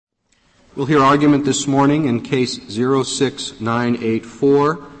We'll hear argument this morning in Case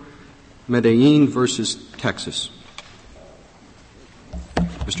 06984, Medellin versus Texas.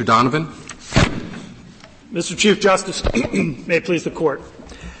 Mr. Donovan. Mr. Chief Justice, may it please the Court.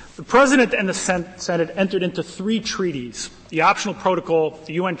 The President and the Senate entered into 3 treaties, the Optional Protocol,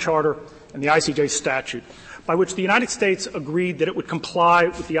 the UN Charter, and the ICJ statute, by which the United States agreed that it would comply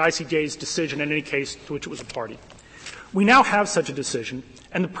with the ICJ's decision in any case to which it was a party. We now have such a decision,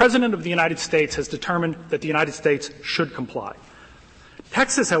 and the President of the United States has determined that the United States should comply.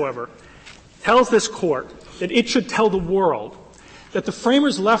 Texas, however, tells this Court that it should tell the world that the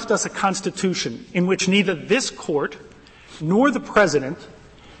framers left us a Constitution in which neither this Court nor the President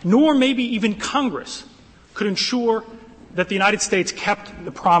nor maybe even Congress could ensure that the United States kept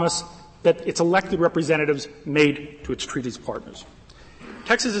the promise that its elected representatives made to its treaties partners.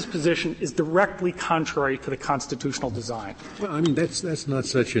 Texas's position is directly contrary to the constitutional design. Well, I mean, that's not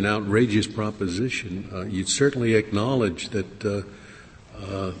such an outrageous proposition. You'd certainly acknowledge that the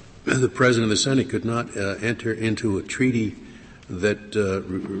President of the Senate could not enter into a treaty that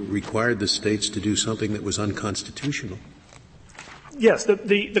required the states to do something that was unconstitutional. Yes,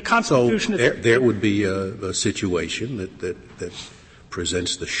 the Constitution so there would be a situation that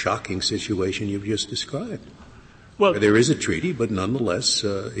presents the shocking situation you've just described. Well, there is a treaty, but nonetheless,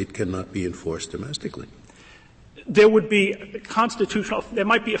 it cannot be enforced domestically. There would be there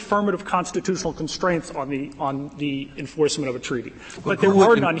might be affirmative constitutional constraints on the enforcement of a treaty. But there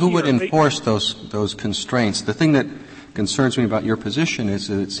are none here. Who would enforce those constraints? The thing that concerns me about your position is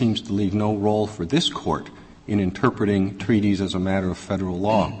that it seems to leave no role for this Court in interpreting treaties as a matter of federal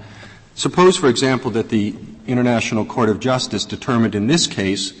law. Suppose, for example, that the International Court of Justice determined in this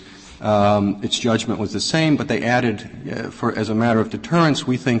case its judgment was the same, but they added, as a matter of deterrence,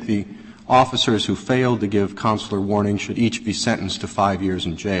 we think the officers who failed to give consular warning should each be sentenced to 5 years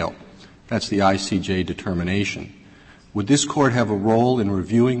in jail. That's the ICJ determination. Would this Court have a role in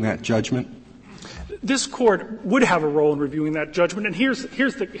reviewing that judgment? This Court would have a role in reviewing that judgment, and here's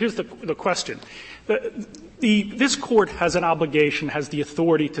the question. This Court has an obligation, has the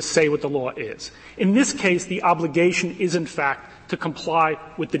authority to say what the law is. In this case, the obligation is, in fact, to comply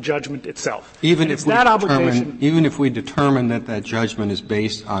with the judgment itself. Even if we determine that that judgment is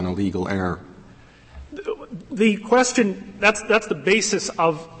based on a legal error. The question, that's the basis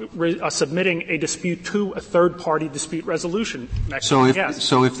of submitting a dispute to a third-party dispute resolution mechanism.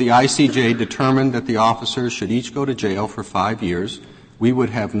 So if the ICJ determined that the officers should each go to jail for 5 years, we would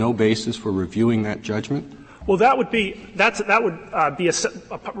have no basis for reviewing that judgment? Well, that would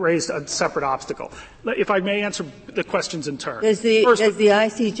raise a separate obstacle. If I may answer the questions in turn. Does the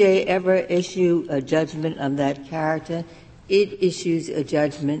ICJ ever issue a judgment of that character? It issues a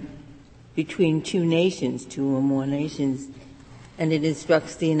judgment between 2 nations, 2 or more nations, and it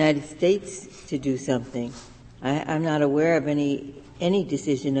instructs the United States to do something. I'm not aware of any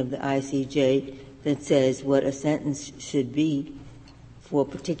decision of the ICJ that says what a sentence should be for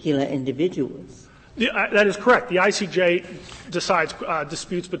particular individuals. That is correct. The ICJ decides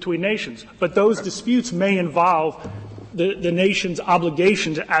disputes between nations, but those disputes may involve the nation's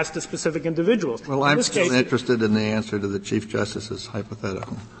obligations as to specific individuals. Well, I'm still interested in the answer to the Chief Justice's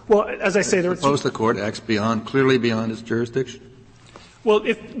hypothetical. Well, as I say, suppose the Court acts clearly beyond its jurisdiction. Well,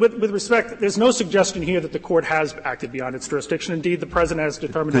 with respect, there's no suggestion here that the Court has acted beyond its jurisdiction. Indeed, the President has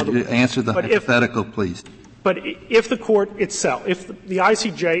determined Could you answer the hypothetical, please? But if the Court itself, if the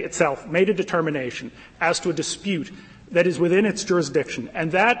ICJ itself made a determination as to a dispute that is within its jurisdiction,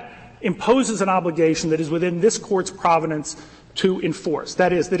 and that imposes an obligation that is within this Court's provenance to enforce,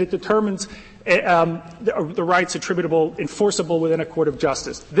 that is, that it determines the rights enforceable within a court of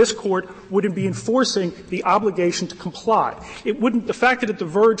justice, this Court wouldn't be enforcing the obligation to comply. The fact that it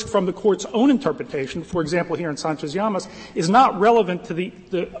diverged from the Court's own interpretation, for example, here in Sanchez-Llamas, is not relevant to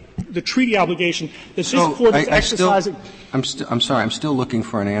the treaty obligation that this Court is exercising. I'm still looking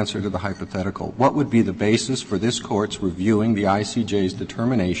for an answer to the hypothetical. What would be the basis for this Court's reviewing the ICJ's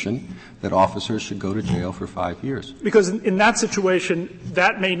determination that officers should go to jail for 5 years? Because in that situation,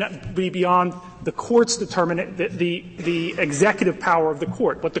 that may not be beyond the Court's the executive power of the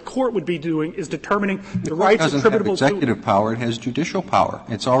Court. What the Court would be doing is determining the rights attributable to — The Court doesn't have executive power. It has judicial power.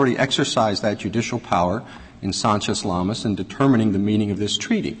 It's already exercised that judicial power in Sanchez-Llamas in determining the meaning of this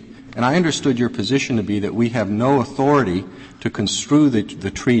treaty. And I understood your position to be that we have no authority to construe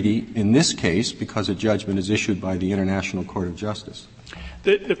the treaty in this case because a judgment is issued by the International Court of Justice.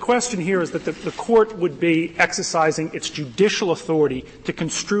 The question here is that the court would be exercising its judicial authority to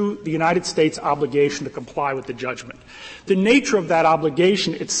construe the United States' obligation to comply with the judgment. The nature of that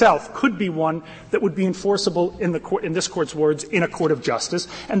obligation itself could be one that would be enforceable in this Court's words, in a court of justice,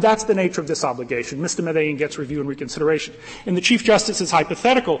 and that's the nature of this obligation. Mr. Medellin gets review and reconsideration. In the Chief Justice's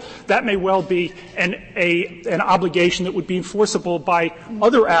hypothetical, that may well be an obligation that would be enforceable by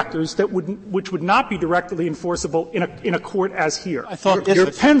other actors which would not be directly enforceable in a court as here. It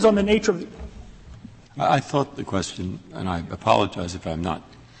depends on the nature of I thought the question, and I apologize if I'm not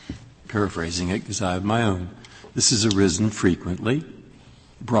paraphrasing it because I have my own. This has arisen frequently.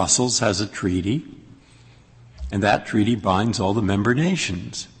 Brussels has a treaty, and that treaty binds all the member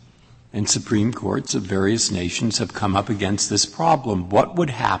nations. And Supreme Courts of various nations have come up against this problem. What would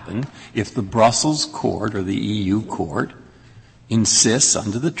happen if the Brussels court or the EU court insists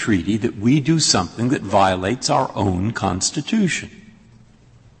under the treaty that we do something that violates our own Constitution?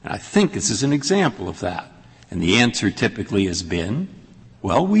 And I think this is an example of that. And the answer typically has been,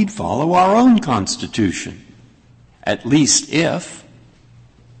 well, we'd follow our own Constitution, at least if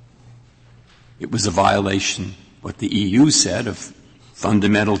it was a violation, what the EU said, of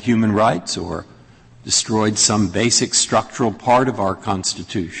fundamental human rights or destroyed some basic structural part of our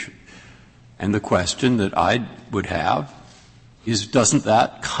Constitution. And the question that I would have is, doesn't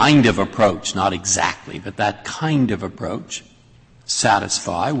that kind of approach, not exactly, but that kind of approach,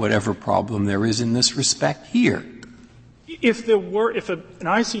 satisfy whatever problem there is in this respect here? If the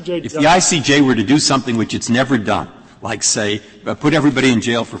ICJ were to do something which it's never done, like, say, put everybody in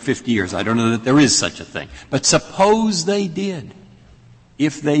jail for 50 years. I don't know that there is such a thing. But suppose they did.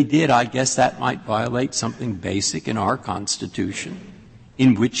 If they did, I guess that might violate something basic in our Constitution,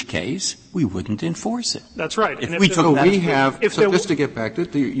 in which case we wouldn't enforce it. That's right. If we took that, we have, so just to get back to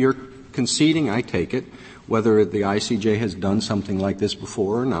it, you're conceding, I take it, whether the ICJ has done something like this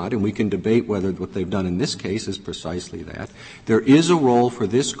before or not, and we can debate whether what they've done in this case is precisely that. There is a role for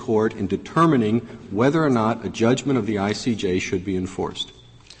this Court in determining whether or not a judgment of the ICJ should be enforced.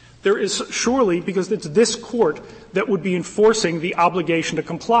 There is surely, because it's this Court that would be enforcing the obligation to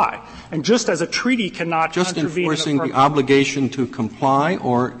comply. And just as a treaty cannot just contravene enforcing the obligation to comply,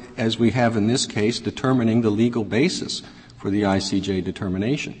 or, as we have in this case, determining the legal basis for the ICJ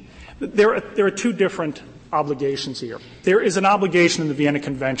determination. There are two different obligations here. There is an obligation in the Vienna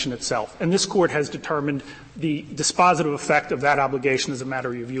Convention itself, and this Court has determined the dispositive effect of that obligation as a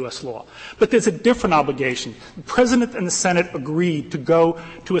matter of U.S. law. But there's a different obligation. The President and the Senate agreed to go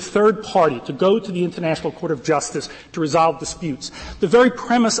to a third party, to go to the International Court of Justice to resolve disputes. The very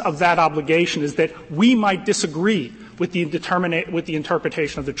premise of that obligation is that we might disagree with the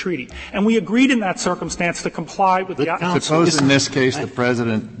interpretation of the treaty. And we agreed in that circumstance to comply with the Suppose in this case the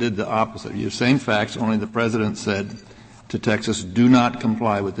President did the opposite. You have same facts, only the President said to Texas, do not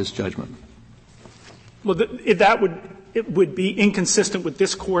comply with this judgment. Well, it would be inconsistent with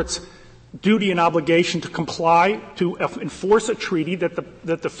this Court's duty and obligation to comply, to enforce a treaty that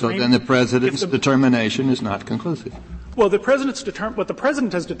the So then the President's determination is not conclusive. Well, what the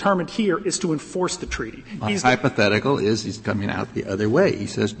President has determined here is to enforce the treaty. My hypothetical is he's coming out the other way. He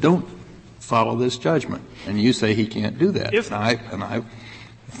says, don't follow this judgment. And you say he can't do that. And I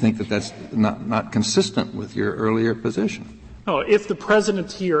think that that's not consistent with your earlier position. No, if the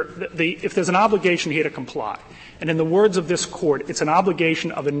President here, if there's an obligation here to comply, and in the words of this Court, it's an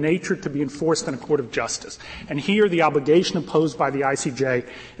obligation of a nature to be enforced in a court of justice. And here the obligation imposed by the ICJ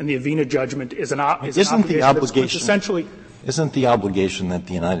and the Avena judgment is an obligation that's essentially. Isn't the obligation that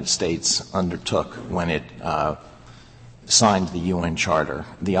the United States undertook when it signed the UN Charter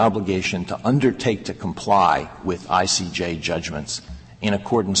the obligation to undertake to comply with ICJ judgments in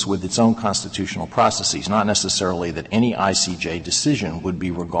accordance with its own constitutional processes, not necessarily that any ICJ decision would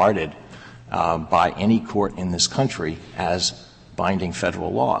be regarded by any court in this country as binding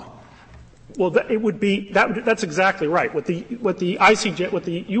federal law? Well, it would be that's exactly right. What the ICJ, what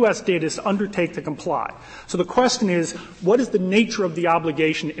the U.S. did is undertake to comply. So the question is, what is the nature of the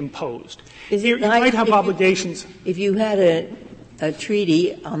obligation imposed? You might have obligations. If you had a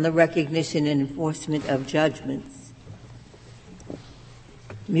treaty on the recognition and enforcement of judgments,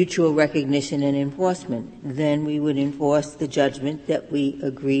 mutual recognition and enforcement, then we would enforce the judgment that we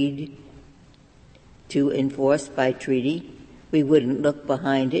agreed to enforce by treaty. We wouldn't look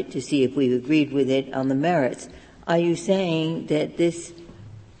behind it to see if we agreed with it on the merits. Are you saying that this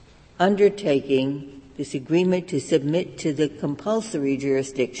undertaking, this agreement to submit to the compulsory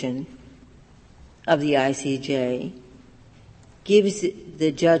jurisdiction of the ICJ gives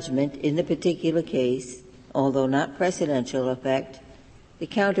the judgment in the particular case, although not precedential effect, the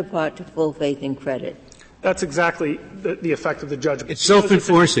counterpart to full faith and credit? That's exactly the effect of the judgment. It's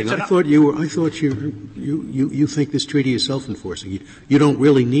self-enforcing. I thought you think this treaty is self-enforcing. You don't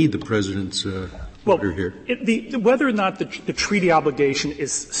really need the president's order here. Whether or not the treaty obligation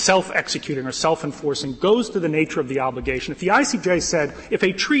is self-executing or self-enforcing goes to the nature of the obligation. If the ICJ said, if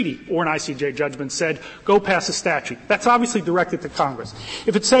a treaty or an ICJ judgment said, go pass a statute, that's obviously directed to Congress.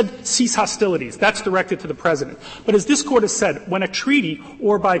 If it said, cease hostilities, that's directed to the president. But as this Court has said, when a treaty,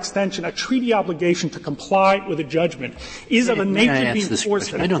 or by extension, a treaty obligation to comply with a judgment is of a nature to be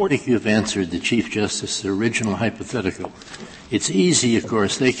enforced. I don't think you've answered the Chief Justice's original hypothetical. It's easy, of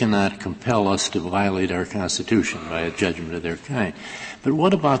course, they cannot compel us to violate our Constitution by a judgment of their kind. But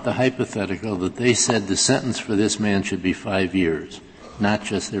what about the hypothetical that they said the sentence for this man should be 5 years, not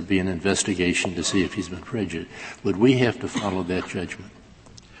just there be an investigation to see if he's been prejudiced? Would we have to follow that judgment?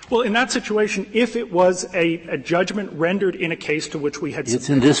 Well, in that situation, if it was a judgment rendered in a case to which we had It's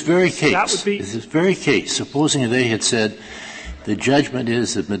in this very case. That would be this very case. Supposing they had said the judgment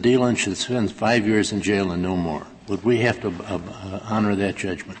is that Medellin should spend 5 years in jail and no more. Would we have to honor that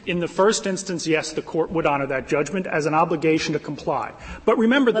judgment? In the first instance, yes, the Court would honor that judgment as an obligation to comply. But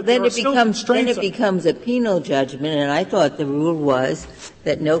remember that there are still constraints. Then it becomes a penal judgment, and I thought the rule was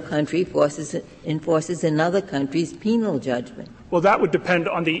that no country enforces another country's penal judgment. Well, that would depend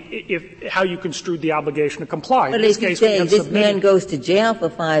on how you construed the obligation to comply. But in this if you case, say this man goes to jail for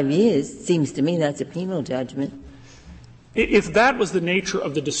 5 years, it seems to me that's a penal judgment. If that was the nature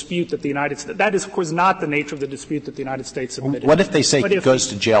of the dispute that the United States — that is, of course, not the nature of the dispute that the United States submitted. What if they say he goes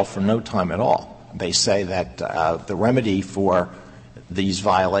to jail for no time at all? They say that the remedy for these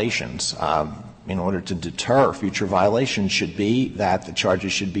violations, in order to deter future violations, should be that the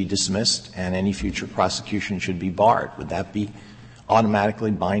charges should be dismissed and any future prosecution should be barred. Would that be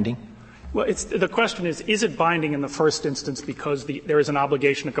automatically binding? Well, the question is it binding in the first instance because there is an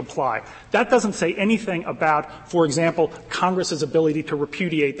obligation to comply? That doesn't say anything about, for example, Congress's ability to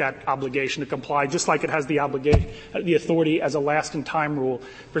repudiate that obligation to comply, just like it has the authority as a last-in-time rule,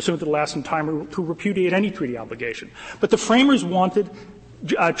 pursuant to the last-in-time rule, to repudiate any treaty obligation. But the framers wanted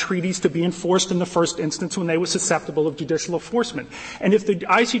treaties to be enforced in the first instance when they were susceptible of judicial enforcement. And if the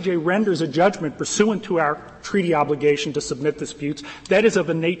ICJ renders a judgment pursuant to our treaty obligation to submit disputes, that is of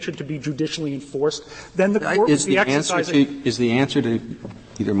a nature to be judicially enforced, then the Court would be exercising — Is the answer to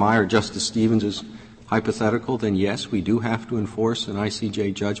either my or Justice Stevens' hypothetical, then yes, we do have to enforce an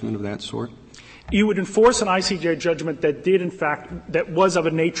ICJ judgment of that sort? You would enforce an ICJ judgment that did, in fact, that was of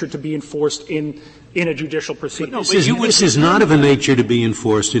a nature to be enforced in a judicial proceeding. No, this is not of a nature to be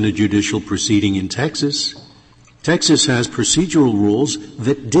enforced in a judicial proceeding in Texas. Texas has procedural rules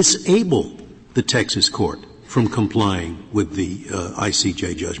that disable the Texas court from complying with the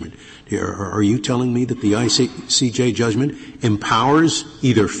ICJ judgment. Are you telling me that the ICJ judgment empowers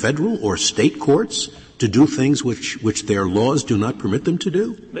either federal or state courts to do things which their laws do not permit them to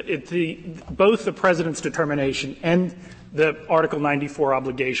do? Both the President's determination and the Article 94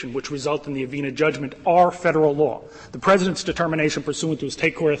 obligation, which result in the Avena judgment, are federal law. The President's determination pursuant to his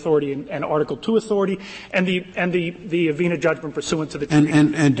State court authority and Article 2 authority, and the Avena judgment pursuant to the treaty.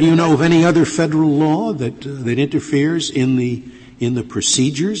 And do you know of any other federal law that interferes in the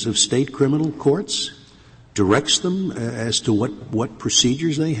procedures of state criminal courts? Directs them as to what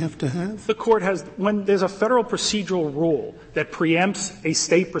procedures they have to have? The Court has — when there's a federal procedural rule that preempts a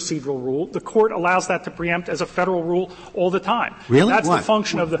state procedural rule, the Court allows that to preempt as a federal rule all the time. Really? That's what? The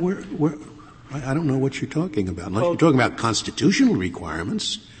function of the — I don't know what you're talking about. Unless you're talking about constitutional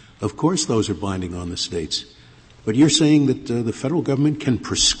requirements, of course those are binding on the states. But you're saying that the federal government can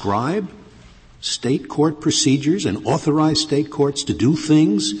prescribe state court procedures and authorize state courts to do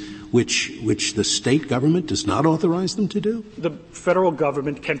things which the state government does not authorize them to do? The federal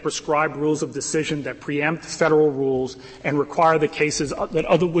government can prescribe rules of decision that preempt federal rules and require the cases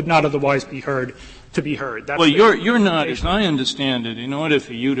that would not otherwise be heard to be heard. That's well, you're not, as I understand it, in order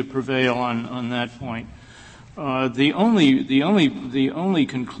for you to prevail on that point, the only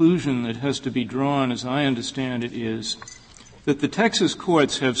conclusion that has to be drawn, as I understand it, is that the Texas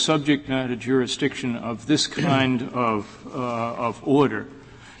courts have subject matter jurisdiction of this kind of order,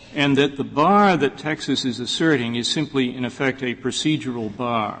 and that the bar that Texas is asserting is simply, in effect, a procedural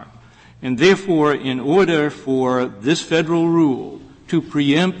bar. And therefore, in order for this federal rule to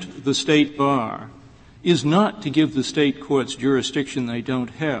preempt the state bar is not to give the state courts jurisdiction they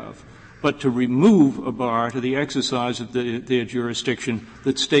don't have, but to remove a bar to the exercise of their jurisdiction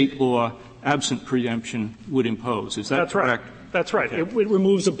that state law, absent preemption, would impose. Is that That's correct? Right. That's right. Okay. It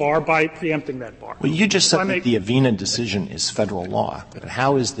removes a bar by preempting that bar. Well, you just said that the Avena decision is federal law. But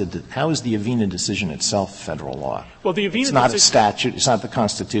how is the Avena decision itself federal law? Well, the Avena it's not a statute. It's not the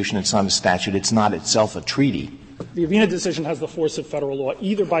Constitution. It's not a statute. It's not itself a treaty. The Avena decision has the force of federal law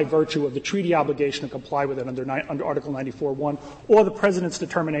either by virtue of the treaty obligation to comply with it under Article 94.1 or the President's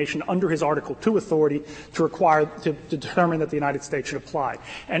determination under his Article 2 authority to determine that the United States should apply.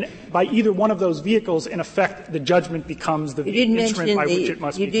 And by either one of those vehicles, in effect, the judgment becomes the instrument by which it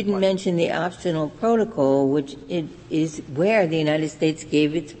must be You didn't mention the optional protocol, which is where the United States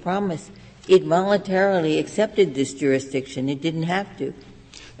gave its promise. It voluntarily accepted this jurisdiction. It didn't have to.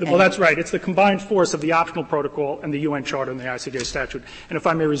 Well, that's right. It's the combined force of the optional protocol and the UN Charter and the ICJ statute. And if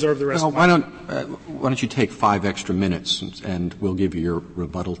I may reserve the rest of my time. Why don't you take 5 extra minutes and we'll give you your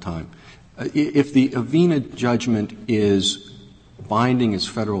rebuttal time. If the Avena judgment is binding as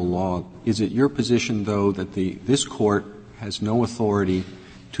federal law, is it your position, though, that this Court has no authority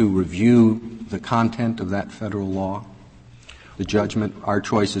to review the content of that federal law? The judgment, our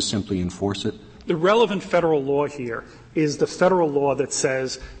choice is simply enforce it? The relevant federal law here is the federal law that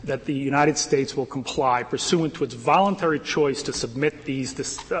says that the United States will comply pursuant to its voluntary choice to submit these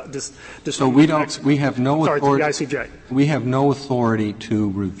So we have no authority. To the ICJ. We have no authority to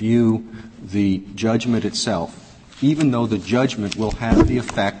review the judgment itself, even though the judgment will have the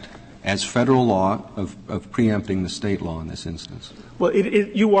effect as federal law of preempting the state law in this instance. Well,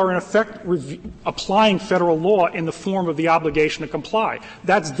 you are in effect applying federal law in the form of the obligation to comply.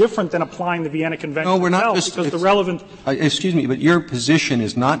 That's different than applying the Vienna Convention. No, we're not itself, because the relevant. Excuse me, but your position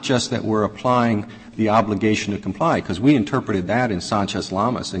is not just that we're applying the obligation to comply, because we interpreted that in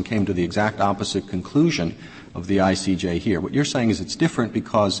Sanchez-Lamas and came to the exact opposite conclusion of the ICJ here. What you're saying is it's different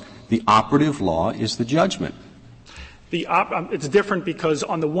because the operative law is the judgment. It's different because,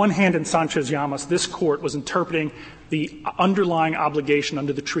 on the one hand, in Sanchez-Llamas, this Court was interpreting the underlying obligation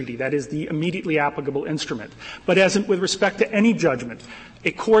under the treaty, that is, the immediately applicable instrument. But with respect to any judgment,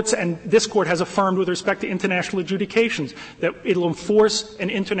 this Court has affirmed with respect to international adjudications that it will enforce an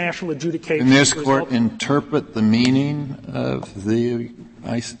international adjudication. Can this Court interpret the meaning of the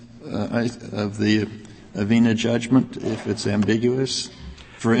Avena judgment if it's ambiguous?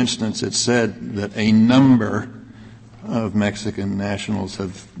 For instance, it said that a number of Mexican nationals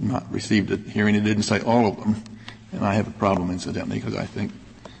have not received a hearing. It didn't say all of them. And I have a problem, incidentally, because I think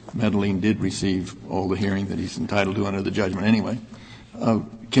Medellin did receive all the hearing that he's entitled to under the judgment anyway.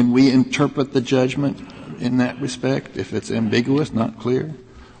 Can we interpret the judgment in that respect if it's ambiguous, not clear?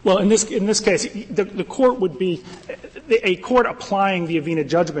 Well, in this case, the Court would be a court applying the Avena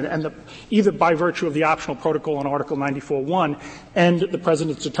judgment, and either by virtue of the optional protocol in Article 94.1 and the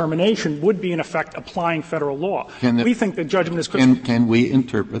President's determination would be, in effect, applying federal law. We think the judgment is crystal. Can we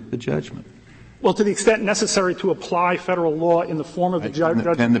interpret the judgment? Well, to the extent necessary to apply federal law in the form of the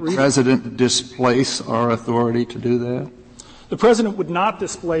judgment. Can the President displace our authority to do that? The President would not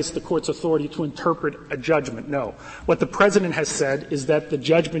displace the Court's authority to interpret a judgment, no. What the President has said is that the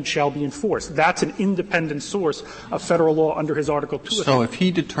judgment shall be enforced. That's an independent source of federal law under his Article 2 authority. So if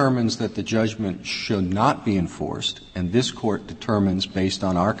he determines that the judgment should not be enforced, and this Court determines based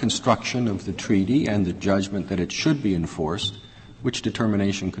on our construction of the treaty and the judgment that it should be enforced, which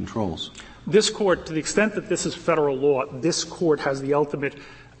determination controls? This Court, to the extent that this is federal law, this Court has the ultimate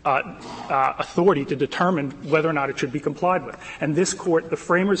authority to determine whether or not it should be complied with. And this Court, the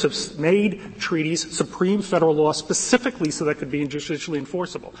framers have made treaties supreme federal law specifically so that it could be judicially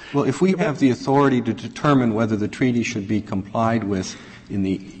enforceable. Well, if we have the authority to determine whether the treaty should be complied with in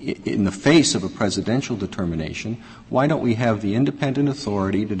the face of a presidential determination, why don't we have the independent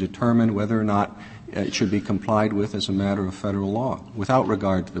authority to determine whether or not it should be complied with as a matter of federal law, without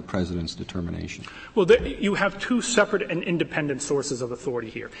regard to the President's determination? Well, you have two separate and independent sources of authority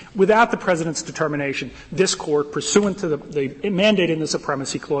here. Without the President's determination, this Court, pursuant to the mandate in the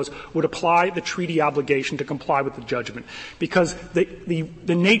Supremacy Clause, would apply the treaty obligation to comply with the judgment, because the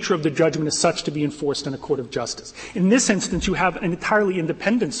nature of the judgment is such to be enforced in a court of justice. In this instance, you have an entirely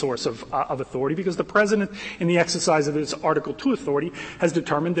independent source of authority, because the President, in the exercise of his Article 2 authority, has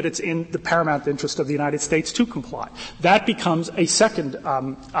determined that it's in the paramount interest of the United States to comply. That becomes a second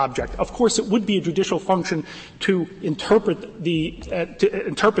object. Of course, it would be a judicial function to interpret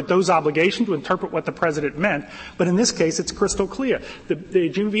those obligations, to interpret what the President meant, but in this case, it's crystal clear. The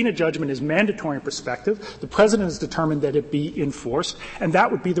Avena judgment is mandatory in perspective. The President has determined that it be enforced, and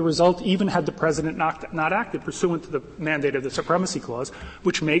that would be the result even had the President not acted pursuant to the mandate of the Supremacy Clause,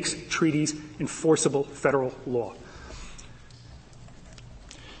 which makes treaties enforceable federal law.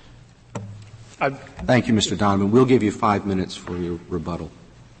 Thank you, Mr. Donovan. We'll give you 5 minutes for your rebuttal.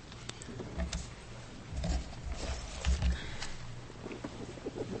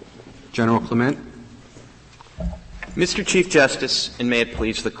 General Clement. Mr. Chief Justice, and may it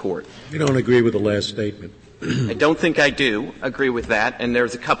please the Court. You don't agree with the last statement. I don't think I do agree with that, and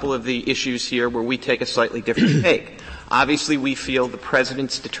there's a couple of the issues here where we take a slightly different take. Obviously, we feel the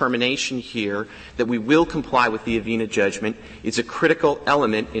President's determination here that we will comply with the Avena judgment is a critical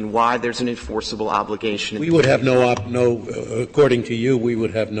element in why there's an enforceable obligation. We would have according to you, we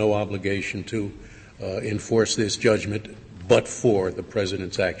would have no obligation to enforce this judgment but for the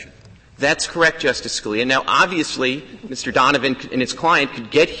President's action. That's correct, Justice Scalia. Now, obviously, Mr. Donovan and his client could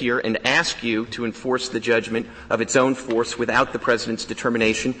get here and ask you to enforce the judgment of its own force without the President's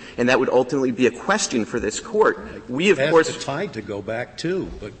determination, and that would ultimately be a question for this Court. We, of course, the tide to go back too,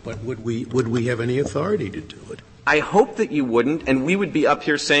 but would we have any authority to do it? I hope that you wouldn't, and we would be up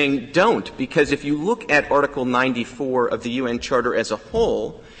here saying don't, because if you look at Article 94 of the UN Charter as a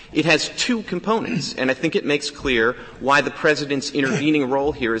whole, it has two components, and I think it makes clear why the President's intervening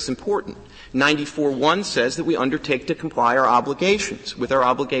role here is important. 94.1 says that we undertake to comply our obligations,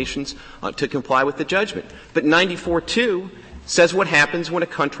 to comply with the judgment. But 94.2 says what happens when a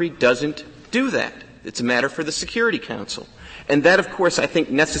country doesn't do that. It's a matter for the Security Council. And that, of course, I think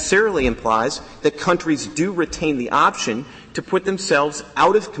necessarily implies that countries do retain the option to put themselves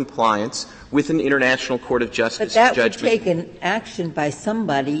out of compliance with an International Court of Justice judgment. But that would take an action by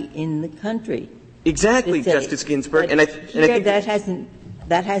somebody in the country. Exactly, Justice Ginsburg. And I think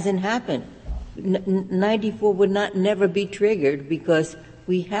that hasn't happened. 94 would never be triggered because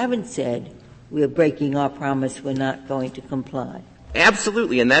we haven't said we're breaking our promise, we're not going to comply.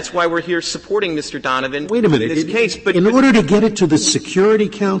 Absolutely, and that's why we're here supporting Mr. Donovan. Wait a minute. In this case. But in order to get it to the Security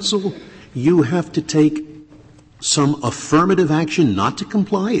Council, you have to take some affirmative action not to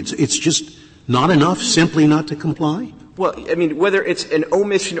comply? It's just not enough simply not to comply? Well, I mean, whether it's an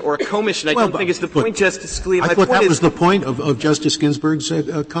omission or a commission, I don't think is the point, Justice Scalia. I thought that was the point of Justice Ginsburg's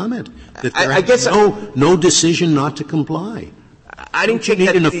comment, that there is no decision not to comply. I didn't take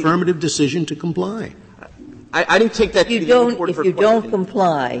that an affirmative decision to comply. I didn't take that to be the important If you don't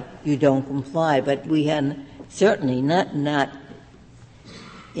comply, you don't comply. But we have certainly not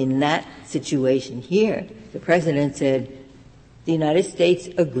in that situation here. The President said the United States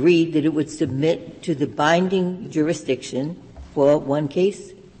agreed that it would submit to the binding jurisdiction for one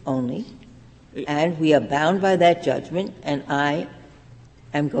case only, and we are bound by that judgment, and I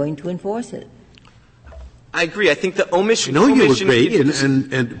am going to enforce it. I agree. I think the omission. No, you agree,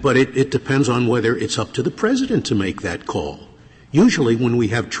 but it depends on whether it's up to the President to make that call. Usually, when we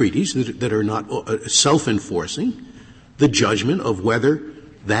have treaties that are not self-enforcing, the judgment of whether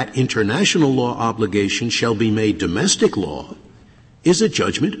that international law obligation shall be made domestic law is a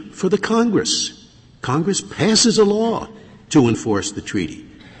judgment for the Congress. Congress passes a law to enforce the treaty.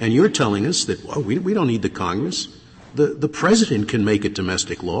 And you're telling us that, well, we don't need the Congress. The President can make it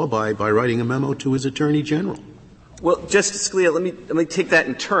domestic law by writing a memo to his Attorney General. Well, Justice Scalia, let me take that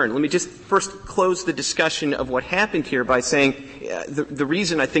in turn. Let me just first close the discussion of what happened here by saying the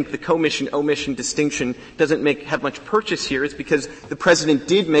reason I think the commission-omission distinction doesn't have much purchase here is because the President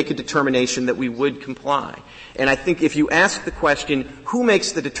did make a determination that we would comply. And I think if you ask the question, who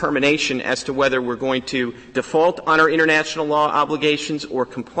makes the determination as to whether we're going to default on our international law obligations or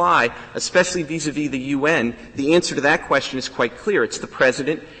comply, especially vis-a-vis the UN, the answer to that question is quite clear. It's the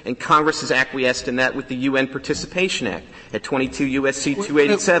President, and Congress has acquiesced in that with the UN Participation Act at 22 U.S.C.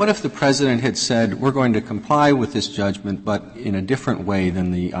 287. What if the President had said, we're going to comply with this judgment, but in a different way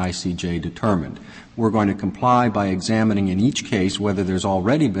than the ICJ determined? We're going to comply by examining in each case whether there's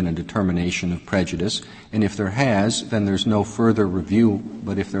already been a determination of prejudice, and if there has, then there's no further review,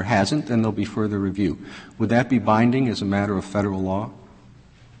 but if there hasn't, then there'll be further review. Would that be binding as a matter of federal law?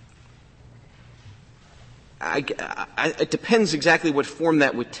 It depends exactly what form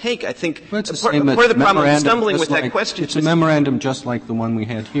that would take. I think part of the problem I'm stumbling with that question. It's a memorandum just like the one we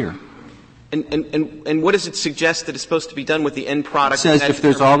had here. And what does it suggest that is supposed to be done with the end product? It says if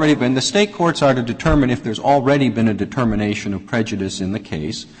there's already been, the state courts are to determine if there's already been a determination of prejudice in the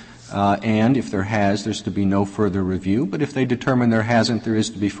case, and if there has, there's to be no further review, but if they determine there hasn't, there is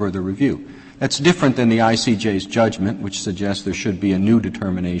to be further review. That's different than the ICJ's judgment, which suggests there should be a new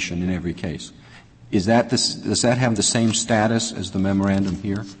determination in every case. Does that have the same status as the memorandum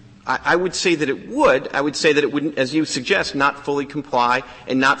here? I would say that it would. I would say that it wouldn't, as you suggest, not fully comply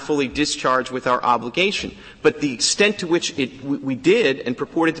and not fully discharge with our obligation. But the extent to which we did and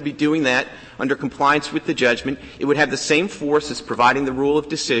purported to be doing that under compliance with the judgment, it would have the same force as providing the rule of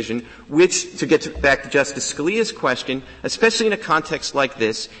decision, which, to get back to Justice Scalia's question, especially in a context like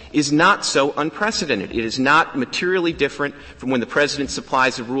this, is not so unprecedented. It is not materially different from when the President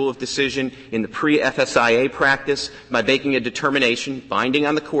supplies a rule of decision in the pre-FSIA practice by making a determination binding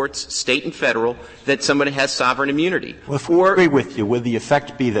on the courts courts, state and federal, that somebody has sovereign immunity. Well, if we agree with you, would the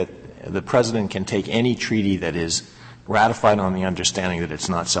effect be that the President can take any treaty that is ratified on the understanding that it's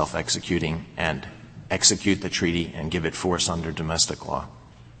not self-executing and execute the treaty and give it force under domestic law?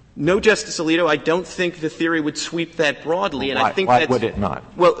 No, Justice Alito, I don't think the theory would sweep that broadly. Well, and I think why would it not?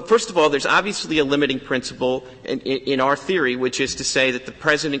 Well, first of all, there's obviously a limiting principle in our theory, which is to say that the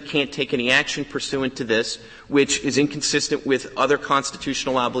President can't take any action pursuant to this, which is inconsistent with other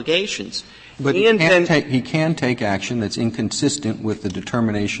constitutional obligations. But he can take action that's inconsistent with the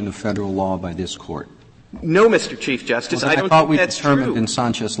determination of federal law by this Court. No, Mr. Chief Justice, well, I don't thought think that's true. We determined in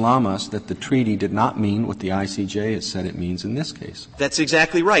Sanchez-Lamas that the treaty did not mean what the ICJ has said it means in this case. That's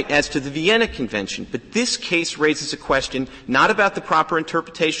exactly right, as to the Vienna Convention. But this case raises a question not about the proper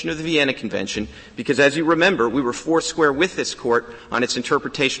interpretation of the Vienna Convention, because as you remember, we were foursquare with this Court on its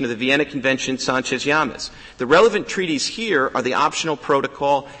interpretation of the Vienna Convention, Sanchez-Lamas. The relevant treaties here are the optional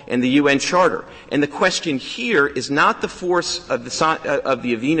protocol and the UN Charter. And the question here is not the force of the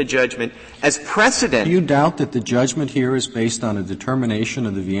Avena judgment as precedent. Do you doubt that the judgment here is based on a determination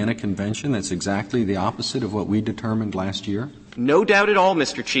of the Vienna Convention that's exactly the opposite of what we determined last year? No doubt at all,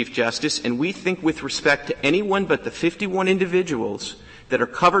 Mr. Chief Justice, and we think with respect to anyone but the 51 individuals that are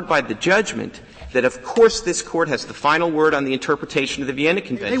covered by the judgment that, of course, this Court has the final word on the interpretation of the Vienna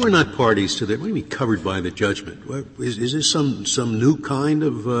Convention. They were not parties to that. What do you mean covered by the judgment? Is this some new kind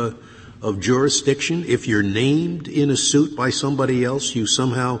of jurisdiction? If you're named in a suit by somebody else, you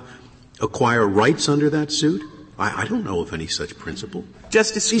somehow acquire rights under that suit? I don't know of any such principle.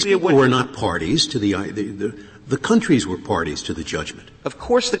 Justice These people were not parties to the countries were parties to the judgment. Of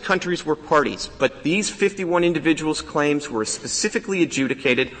course the countries were parties, but these 51 individuals' claims were specifically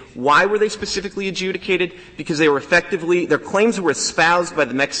adjudicated. Why were they specifically adjudicated? Because they were their claims were espoused by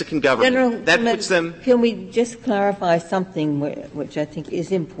the Mexican government. General, that puts them. Can we just clarify something which I think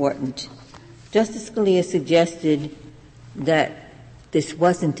is important? Justice Scalia suggested that this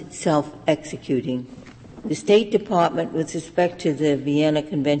wasn't self-executing. The State Department, with respect to the Vienna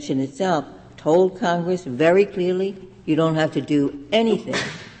Convention itself, told Congress very clearly, you don't have to do anything.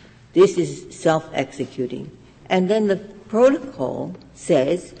 This is self-executing. And then the protocol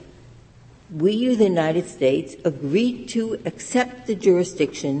says, we, the United States, agreed to accept the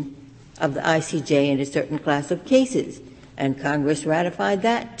jurisdiction of the ICJ in a certain class of cases. And Congress ratified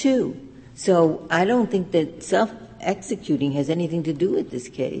that, too. So I don't think that self-executing has anything to do with this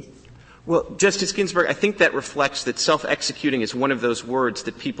case. Well, Justice Ginsburg, I think that reflects that self-executing is one of those words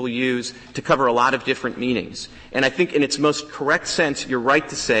that people use to cover a lot of different meanings. And I think in its most correct sense, you're right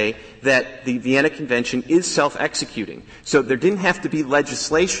to say that the Vienna Convention is self-executing. So there didn't have to be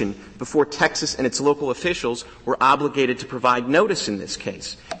legislation before Texas and its local officials were obligated to provide notice in this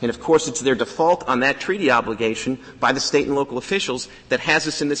case. And of course, it's their default on that treaty obligation by the state and local officials that has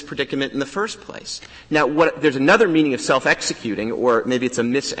us in this predicament in the first place. Now, there's another meaning of self-executing, or maybe it's a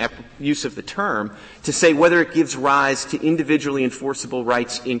misuse of the term, to say whether it gives rise to individually enforceable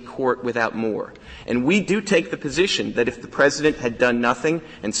rights in court without more. And we do take the position that if the President had done nothing,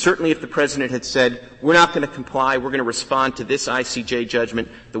 and certainly if the President had said, we're not going to comply, we're going to respond to this ICJ judgment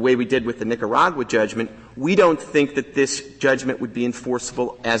the way we did with the Nicaragua judgment, we don't think that this judgment would be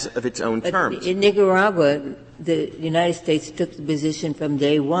enforceable as of its own terms. In Nicaragua, the United States took the position from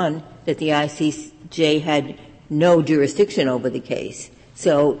day one that the ICJ had no jurisdiction over the case.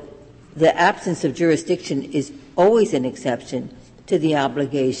 So the absence of jurisdiction is always an exception to the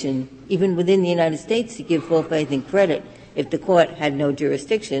obligation, even within the United States, to give full faith and credit. If the court had no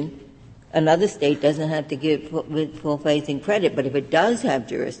jurisdiction, another state doesn't have to give full faith and credit. But if it does have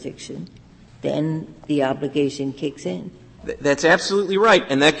jurisdiction, then the obligation kicks in. That's absolutely right,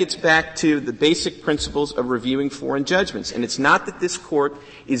 and that gets back to the basic principles of reviewing foreign judgments. And it's not that this Court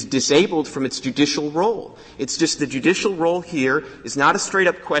is disabled from its judicial role. It's just the judicial role here is not a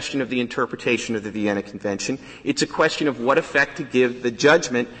straight-up question of the interpretation of the Vienna Convention. It's a question of what effect to give the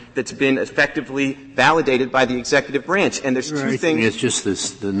judgment that's been effectively validated by the executive branch. And there's two things. It's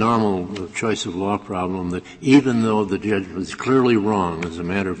just the normal choice of law problem that even though the judgment is clearly wrong as a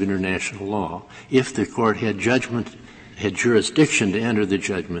matter of international law, if the Court had jurisdiction to enter the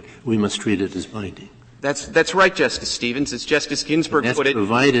judgment, we must treat it as binding. That's right, Justice Stevens. As Justice Ginsburg put it.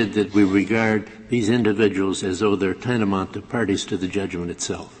 Provided that we regard these individuals as though they're tantamount to parties to the judgment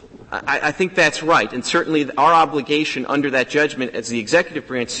itself. I think that's right. And certainly our obligation under that judgment, as the executive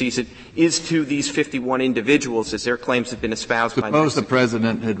branch sees it, is to these 51 individuals as their claims have been espoused by Suppose the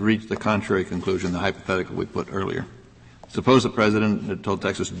President had reached the contrary conclusion, the hypothetical we put earlier. Suppose the President had told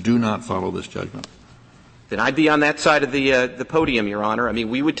Texas, do not follow this judgment. then I'd be on that side of the podium, Your Honor. I mean,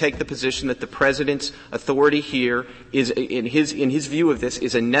 we would take the position that the President's authority here is, in his view of this,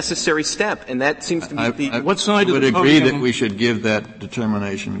 is a necessary step, and that seems to be what side of the podium? I would agree that we should give that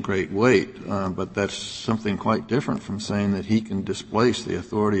determination great weight, but that's something quite different from saying that he can displace the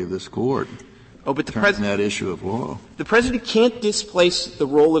authority of this Court. Oh, but that issue of law. The President can't displace the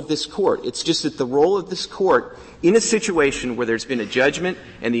role of this Court. It's just that the role of this Court, in a situation where there's been a judgment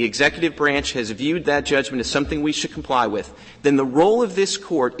and the executive branch has viewed that judgment as something we should comply with, then the role of this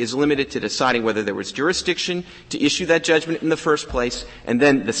Court is limited to deciding whether there was jurisdiction to issue that judgment in the first place, and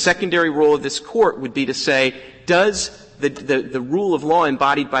then the secondary role of this Court would be to say, does the rule of law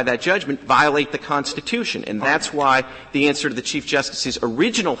embodied by that judgment violate the Constitution? And that's why the answer to the Chief Justice's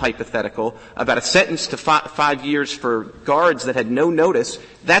original hypothetical about a sentence to 5 years for guards that had no notice,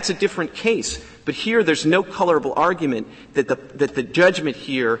 that's a different case. But here there's no colorable argument that the judgment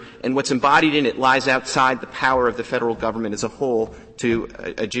here and what's embodied in it lies outside the power of the federal government as a whole to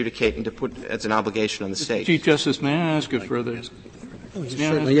adjudicate and to put as an obligation on the state. Chief Justice, may I ask a further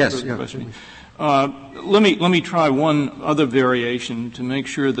question? Let me try one other variation to make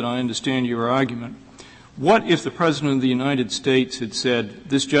sure that I understand your argument. What if the President of the United States had said,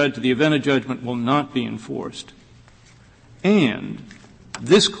 the Avena judgment will not be enforced, and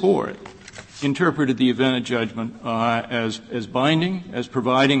this Court interpreted the Avena judgment as binding, as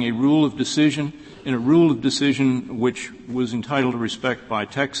providing a rule of decision, in a rule of decision which was entitled to respect by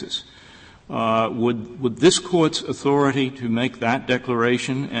Texas? Would this Court's authority to make that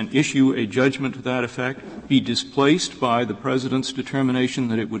declaration and issue a judgment to that effect be displaced by the President's determination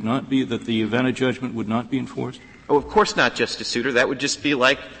that it would not be, that the Avena judgment would not be enforced? Oh, of course not, Justice Souter. That would just be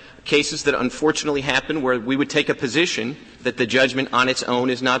like cases that unfortunately happen where we would take a position that the judgment on its own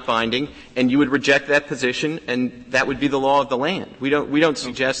is not binding, and you would reject that position, and that would be the law of the land. We don't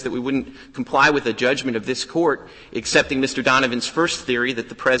suggest that we wouldn't comply with a judgment of this Court, accepting Mr. Donovan's first theory that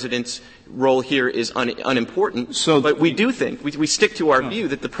the President's role here is unimportant. But we do think, we stick to our view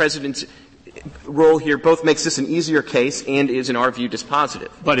that the President's role here both makes this an easier case and is, in our view, dispositive.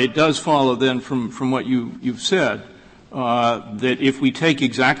 But it does follow then from what you've said, that if we take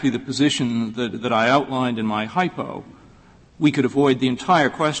exactly the position that I outlined in my hypo, we could avoid the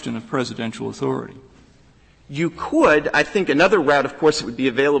entire question of presidential authority. You could. I think another route, of course, that would be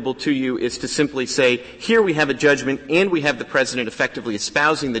available to you is to simply say, here we have a judgment and we have the President effectively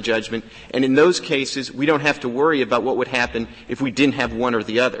espousing the judgment, and in those cases we don't have to worry about what would happen if we didn't have one or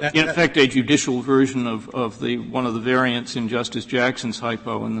the other. In effect, a judicial version of one of the variants in Justice Jackson's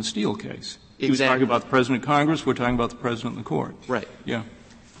hypo in the Steele case. He was talking about the President of Congress, we're talking about the President of the Court. Right. Yeah.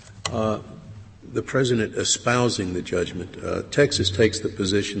 The President espousing the judgment. Texas takes the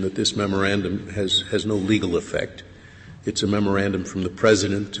position that this memorandum has no legal effect. It's a memorandum from the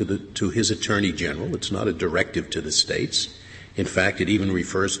President to his Attorney General. It's not a directive to the states. In fact, it even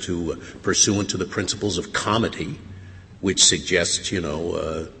refers to pursuant to the principles of comity, which suggests,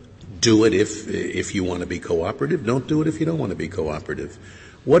 do it if you want to be cooperative. Don't do it if you don't want to be cooperative.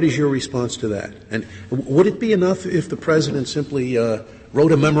 What is your response to that? And would it be enough if the President simply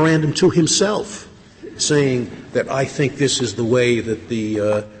wrote a memorandum to himself saying that I think this is the way that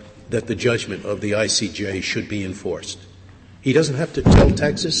the judgment of the ICJ should be enforced? He doesn't have to tell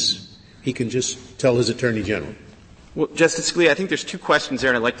Texas. He can just tell his Attorney General. Well, Justice Scalia, I think there's two questions there,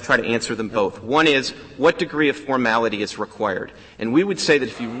 and I'd like to try to answer them both. One is, what degree of formality is required? And we would say that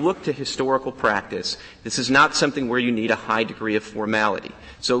if you look to historical practice, this is not something where you need a high degree of formality.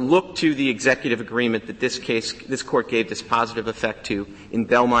 So look to the executive agreement that this Court gave this positive effect to in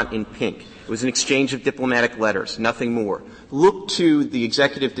Belmont in pink. It was an exchange of diplomatic letters, nothing more. Look to the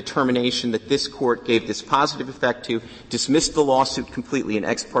executive determination that this Court gave this positive effect to, dismissed the lawsuit completely in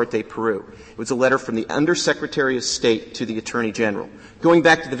Ex parte Peru. It was a letter from the Undersecretary of State to the Attorney General. Going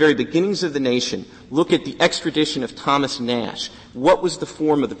back to the very beginnings of the nation, look at the extradition of Thomas Nash. What was the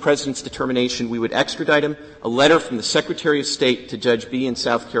form of the President's determination we would extradite him? A letter from the Secretary of State to Judge B in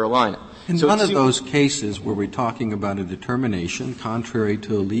South Carolina. In one of those cases where we're talking about a determination contrary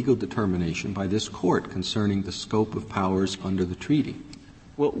to a legal determination by this Court concerning the scope of powers under the treaty.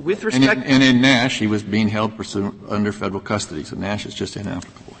 Well, with respect and in Nash, he was being held under federal custody, so Nash is just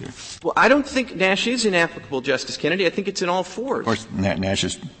inapplicable here. Well, I don't think Nash is inapplicable, Justice Kennedy. I think it's in all fours. Of course, Nash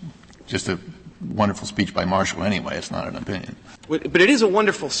is just a wonderful speech by Marshall anyway. It's not an opinion. But it is a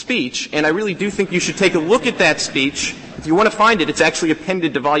wonderful speech, and I really do think you should take a look at that speech. If you want to find it, it's actually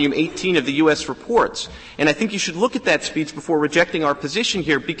appended to Volume 18 of the U.S. Reports. And I think you should look at that speech before rejecting our position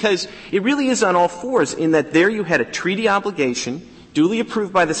here, because it really is on all fours in that there you had a treaty obligation duly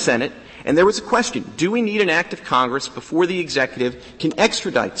approved by the Senate, And there was a question, do we need an act of Congress before the executive can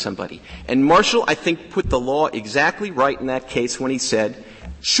extradite somebody? And Marshall, I think, put the law exactly right in that case when he said,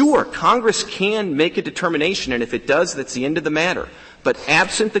 sure, Congress can make a determination, and if it does, that's the end of the matter. But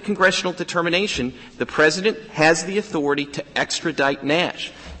absent the congressional determination, the President has the authority to extradite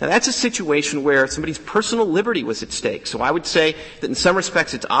Nash. Now, that's a situation where somebody's personal liberty was at stake. So I would say that in some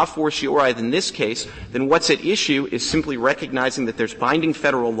respects it's a fortiori in this case. Then what's at issue is simply recognizing that there's binding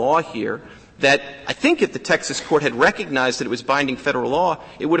federal law here, that I think if the Texas court had recognized that it was binding federal law,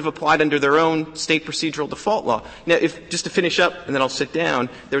 it would have applied under their own state procedural default law. Now, just to finish up, and then I'll sit down,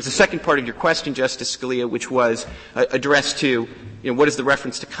 there was a second part of your question, Justice Scalia, which was addressed to, what does the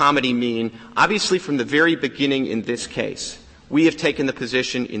reference to comedy mean? Obviously, from the very beginning in this case, we have taken the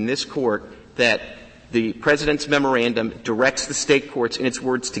position in this court that the President's memorandum directs the state courts, in its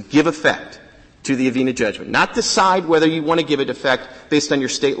words, to give effect to the Avena judgment. Not decide whether you want to give it effect based on your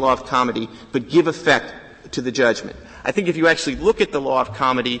state law of comedy, but give effect to the judgment. I think if you actually look at the law of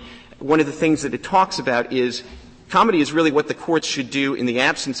comedy, one of the things that it talks about is comedy is really what the courts should do in the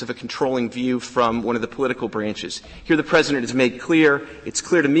absence of a controlling view from one of the political branches. Here the President has made clear, it's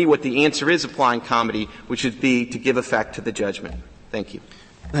clear to me what the answer is applying comedy, which would be to give effect to the judgment. Thank you.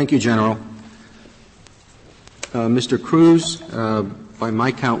 Thank you, General. Mr. Cruz, by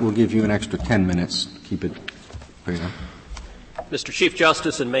my count, we'll give you an extra 10 minutes. Keep it fair. Mr. Chief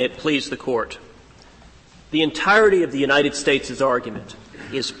Justice, and may it please the Court, the entirety of the United States' argument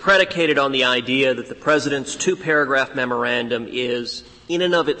is predicated on the idea that the President's two-paragraph memorandum is, in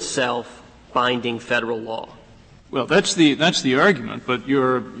and of itself, binding federal law. Well, that's the argument, but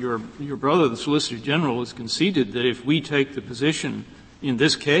your brother, the Solicitor General, has conceded that if we take the position in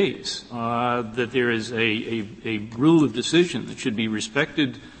this case that there is a rule of decision that should be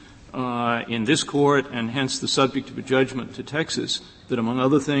respected in this court and hence the subject of a judgment to Texas, that among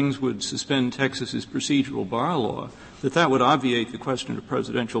other things would suspend Texas's procedural bar law, that would obviate the question of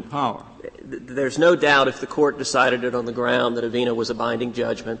presidential power. There's no doubt if the Court decided it on the ground that Avena was a binding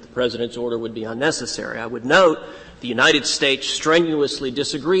judgment, the President's order would be unnecessary. I would note the United States strenuously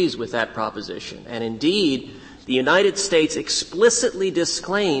disagrees with that proposition, and indeed the United States explicitly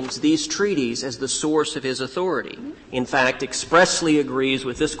disclaims these treaties as the source of his authority. In fact, expressly agrees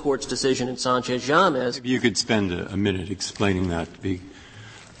with this Court's decision in Sanchez-Yames. Maybe you could spend a minute explaining that,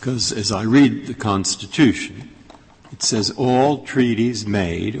 because as I read the Constitution, it says all treaties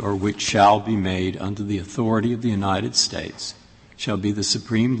made or which shall be made under the authority of the United States shall be the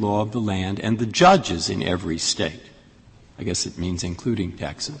supreme law of the land, and the judges in every state, I guess it means including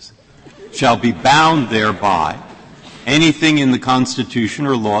Texas, shall be bound thereby, anything in the Constitution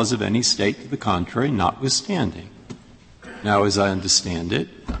or laws of any state to the contrary notwithstanding. Now, as I understand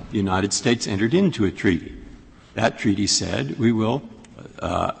it, the United States entered into a treaty. That treaty said we will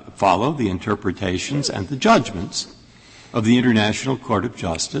follow the interpretations and the judgments of the International Court of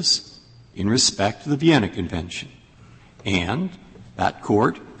Justice in respect to the Vienna Convention. And that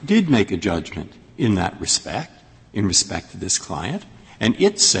court did make a judgment in that respect, in respect to this client, and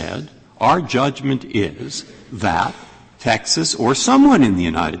it said our judgment is that Texas or someone in the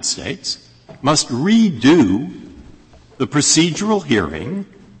United States must redo the procedural hearing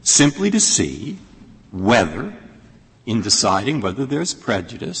simply to see whether, in deciding whether there's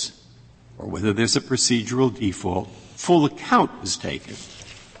prejudice or whether there's a procedural default, full account is taken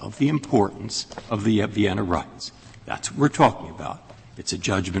of the importance of the Vienna rights. That's what we're talking about. It's a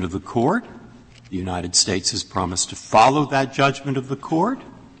judgment of the court. The United States has promised to follow that judgment of the court.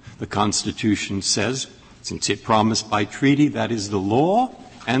 The Constitution says, since it promised by treaty, that is the law,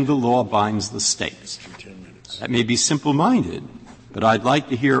 and the law binds the states. That may be simple-minded, but I'd like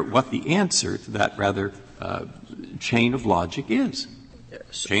to hear what the answer to that rather chain of logic is.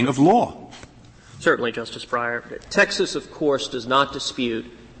 Chain of law. Certainly, Justice Breyer. Texas, of course, does not dispute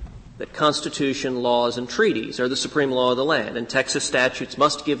that Constitution, laws, and treaties are the supreme law of the land, and Texas statutes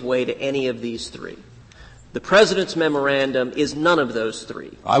must give way to any of these three. The President's memorandum is none of those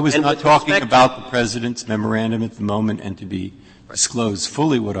three. I was not talking about the President's memorandum at the moment, and to be disclose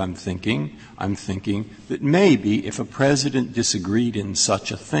fully what I'm thinking that maybe if a President disagreed in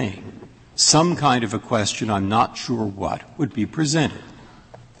such a thing, some kind of a question, I'm not sure what, would be presented.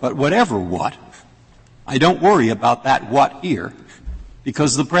 But whatever what, I don't worry about that what here,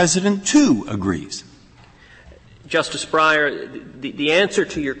 because the President, too, agrees. Justice Breyer, the answer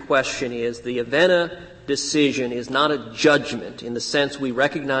to your question is the Avena decision is not a judgment in the sense we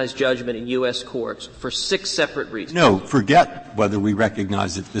recognize judgment in U.S. courts for 6 separate reasons. No, forget whether we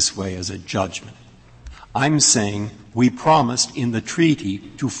recognize it this way as a judgment. I'm saying we promised in the treaty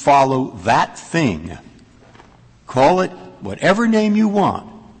to follow that thing. Call it whatever name you want,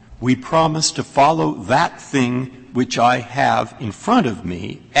 We promise to follow that thing which I have in front of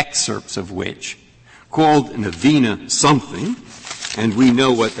me, excerpts of which, called an Avena something, and we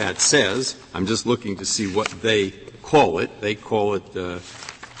know what that says. I'm just looking to see what they call it. They call it,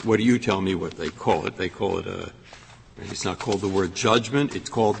 what do you tell me what they call it? They call it it's not called the word judgment. It's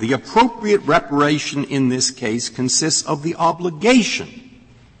called the appropriate reparation in this case consists of the obligation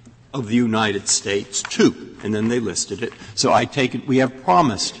of the United States to, and then they listed it. So I take it we have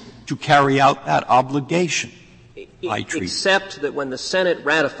promised to carry out that obligation. Except that when the Senate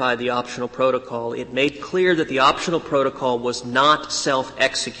ratified the optional protocol, it made clear that the optional protocol was not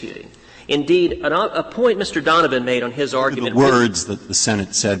self-executing. Indeed, a point Mr. Donovan made on his argument. The words that the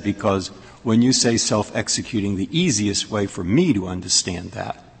Senate said, because when you say self-executing, the easiest way for me to understand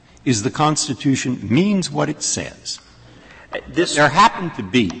that is the Constitution means what it says. There happen to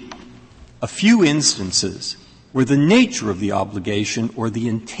be a few instances where the nature of the obligation or the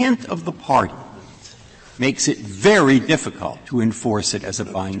intent of the party makes it very difficult to enforce it as a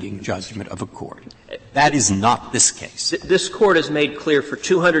binding judgment of a court. That is not this case. This Court has made clear for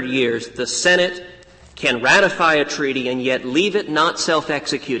 200 years the Senate can ratify a treaty and yet leave it not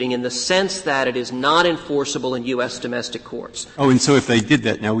self-executing in the sense that it is not enforceable in U.S. domestic courts. Oh, and so if they did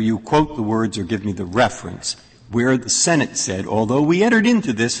that, now will you quote the words or give me the reference where the Senate said, although we entered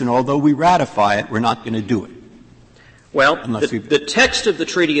into this and although we ratify it, we're not going to do it? Well, the text of the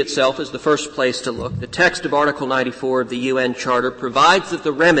treaty itself is the first place to look. The text of Article 94 of the UN Charter provides that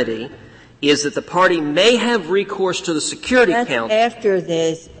the remedy is that the party may have recourse to the Security Council. After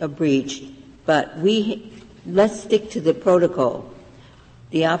there's a breach, but let's stick to the protocol,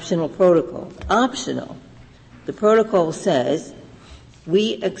 the optional protocol. Optional. The protocol says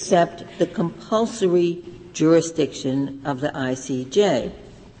we accept the compulsory jurisdiction of the ICJ.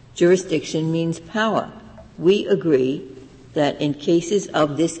 Jurisdiction means power. We agree that in cases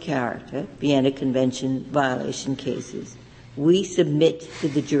of this character, Vienna Convention violation cases, we submit to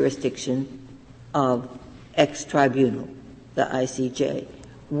the jurisdiction of X tribunal, the ICJ.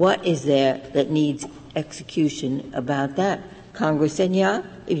 What is there that needs execution about that? Congress said, if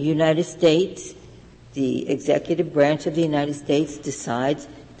the United States, the executive branch of the United States decides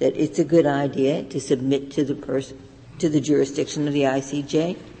that it's a good idea to submit to the jurisdiction of the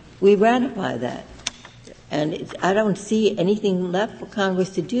ICJ, we ratify that. And I don't see anything left for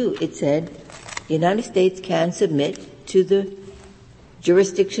Congress to do. It said the United States can submit to the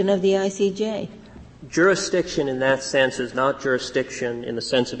jurisdiction of the ICJ. Jurisdiction in that sense is not jurisdiction in the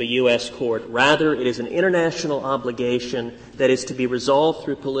sense of a U.S. court. Rather, it is an international obligation that is to be resolved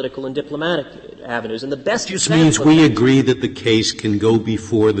through political and diplomatic avenues. And the best example means we agree that the case can go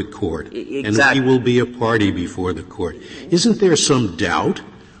before the court. Exactly. And we will be a party before the court. Isn't there some doubt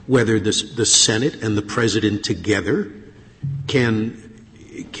whether the Senate and the President together can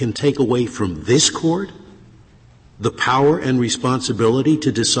take away from this Court the power and responsibility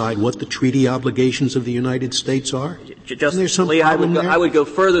to decide what the treaty obligations of the United States are? Justice Lee, I would go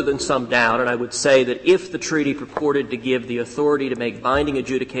further than some doubt, and I would say that if the treaty purported to give the authority to make binding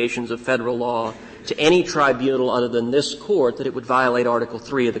adjudications of federal law to any tribunal other than this Court, that it would violate Article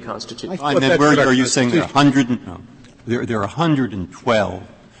 3 of the Constitution. Are you saying there are 112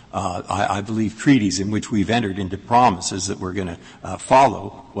 I believe treaties in which we've entered into promises that we're going to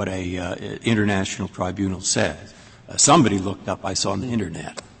follow what a international tribunal says. Somebody looked up, I saw on the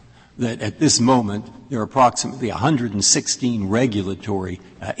Internet, that at this moment there are approximately 116 regulatory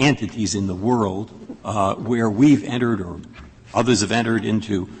entities in the world where we've entered or others have entered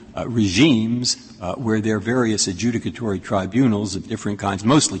into regimes where there are various adjudicatory tribunals of different kinds,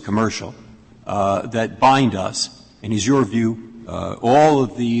 mostly commercial, that bind us. And is your view all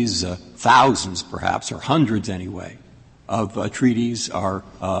of these thousands perhaps, or hundreds anyway, of treaties are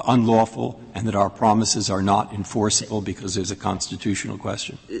unlawful and that our promises are not enforceable because there's a constitutional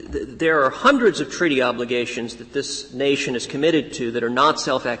question? There are hundreds of treaty obligations that this nation is committed to that are not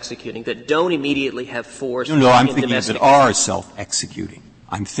self-executing, that don't immediately have force. No, I'm thinking that are self-executing.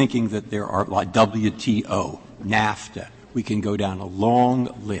 I'm thinking that there are, like WTO, NAFTA. We can go down a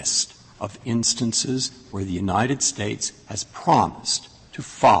long list of instances where the United States has promised to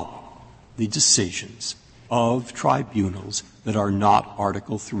follow the decisions of tribunals that are not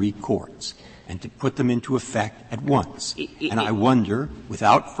Article III courts and to put them into effect at once. And I wonder,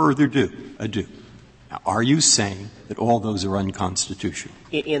 without further ado, are you saying that all those are unconstitutional?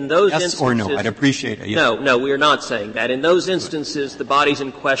 In those yes instances, or no? I'd appreciate it. Yes. No, we are not saying that. In those instances, the bodies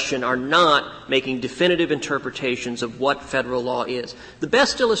in question are not making definitive interpretations of what federal law is. The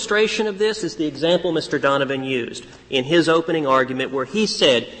best illustration of this is the example Mr. Donovan used in his opening argument where he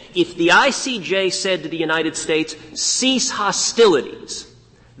said, if the ICJ said to the United States, cease hostilities,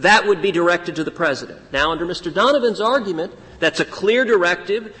 that would be directed to the President. Now, under Mr. Donovan's argument, that's a clear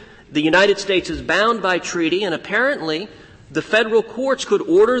directive. The United States is bound by treaty, and apparently the federal courts could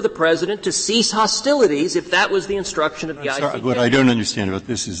order the President to cease hostilities if that was the instruction of the ICJ. What I don't understand about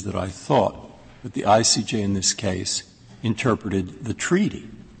this is that I thought that the ICJ in this case interpreted the treaty.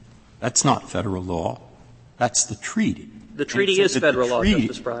 That's not federal law. That's the treaty. The treaty is federal law,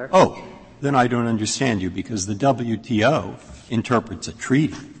 Justice Breyer. Oh, then I don't understand you, because the WTO interprets a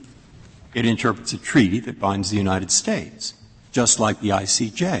treaty. It interprets a treaty that binds the United States, just like the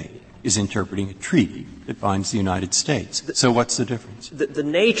ICJ is interpreting a treaty that binds the United States. So what's the difference? The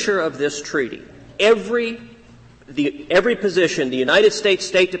nature of this treaty, every position, the United States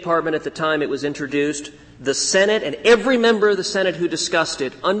State Department at the time it was introduced, the Senate, and every member of the Senate who discussed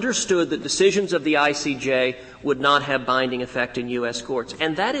it understood that decisions of the ICJ would not have binding effect in U.S. courts.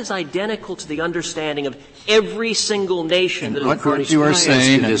 And that is identical to the understanding of every single nation. And what you are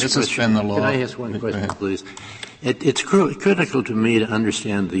saying, and this has been the law. Can I ask one question, please? It's critical to me to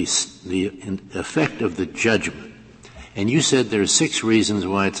understand the effect of the judgment. And you said there are 6 reasons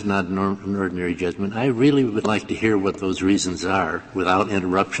why it's not an ordinary judgment. I really would like to hear what those reasons are without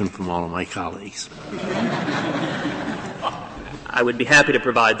interruption from all of my colleagues. I would be happy to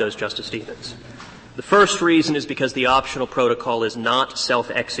provide those, Justice Stevens. The first reason is because the optional protocol is not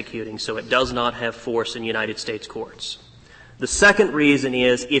self-executing, so it does not have force in United States courts. The second reason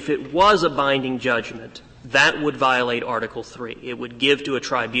is if it was a binding judgment, that would violate Article 3. It would give to a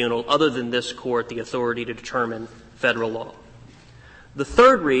tribunal other than this court the authority to determine federal law. The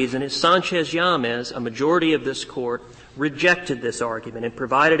third reason is Sanchez-Yames, a majority of this court, rejected this argument and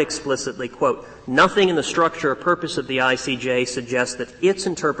provided explicitly, quote, nothing in the structure or purpose of the ICJ suggests that its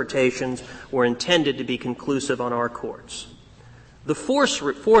interpretations were intended to be conclusive on our courts. The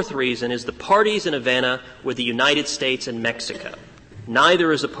fourth reason is the parties in Havana were the United States and Mexico.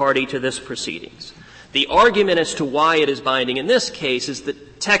 Neither is a party to this proceedings. The argument as to why it is binding in this case is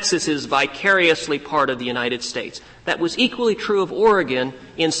that Texas is vicariously part of the United States. That was equally true of Oregon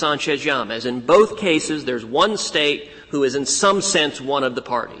in Sanchez-Yames. In both cases, there's one state who is in some sense one of the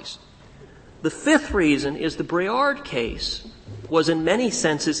parties. The fifth reason is the Breard case was in many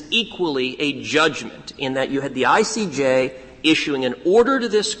senses equally a judgment in that you had the ICJ issuing an order to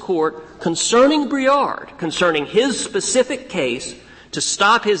this court concerning Breard, concerning his specific case, to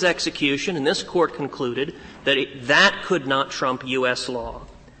stop his execution, and this court concluded that that could not trump U.S. law.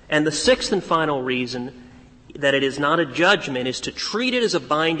 And the sixth and final reason that it is not a judgment is to treat it as a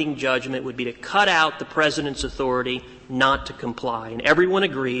binding judgment would be to cut out the President's authority not to comply. And everyone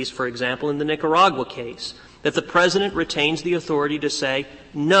agrees, for example, in the Nicaragua case, that the President retains the authority to say,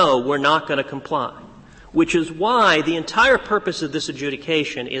 no, we're not going to comply, which is why the entire purpose of this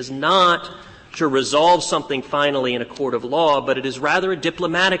adjudication is not to resolve something finally in a court of law, but it is rather a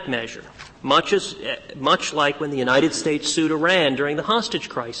diplomatic measure, much like when the United States sued Iran during the hostage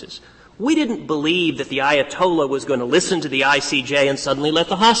crisis. We didn't believe that the Ayatollah was going to listen to the ICJ and suddenly let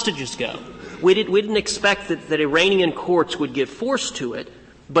the hostages go. We didn't expect that Iranian courts would give force to it,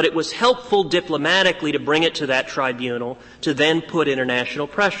 but it was helpful diplomatically to bring it to that tribunal to then put international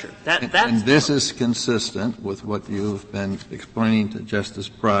pressure. And this is consistent with what you've been explaining to Justice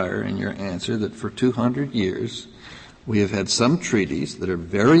Breyer in your answer, that for 200 years we have had some treaties that are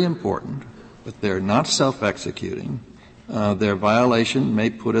very important, but they're not self-executing. Their violation may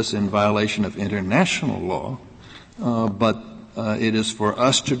put us in violation of international law, but it is for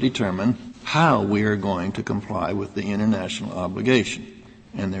us to determine how we are going to comply with the international obligation.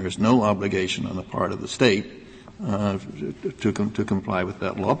 And there is no obligation on the part of the state to comply with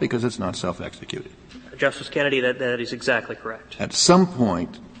that law because it's not self-executed. Justice Kennedy, that is exactly correct. At some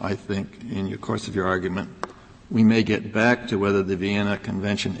point, I think, in the course of your argument, we may get back to whether the Vienna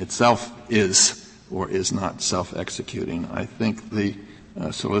Convention itself is or is not self-executing. I think the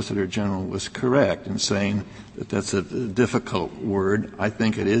Solicitor General was correct in saying that that's a difficult word. I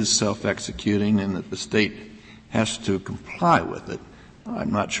think it is self-executing and that the state has to comply with it.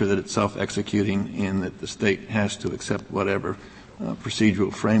 I'm not sure that it's self-executing in that the state has to accept whatever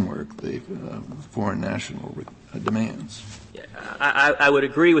procedural framework the foreign national demands. I would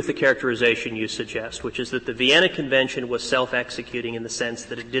agree with the characterization you suggest, which is that the Vienna Convention was self-executing in the sense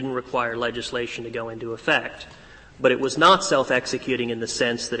that it didn't require legislation to go into effect, but it was not self-executing in the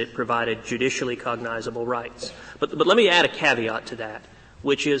sense that it provided judicially cognizable rights. But let me add a caveat to that,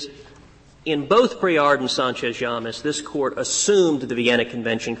 which is in both Breard and Sanchez-Yames, this Court assumed the Vienna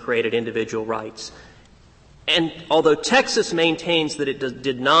Convention created individual rights. And although Texas maintains that it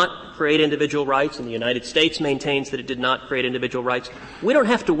did not create individual rights and the United States maintains that it did not create individual rights, we don't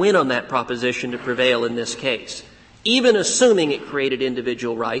have to win on that proposition to prevail in this case. even assuming it created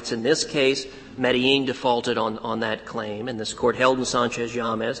individual rights. In this case, Medellin defaulted on that claim, and this Court held in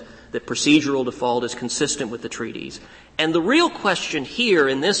Sanchez-Yames that procedural default is consistent with the treaties. And the real question here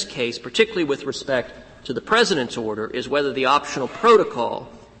in this case, particularly with respect to the President's order, is whether the optional protocol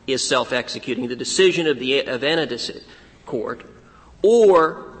is self-executing, the decision of the Avena Court,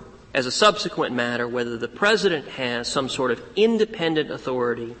 or, as a subsequent matter, whether the President has some sort of independent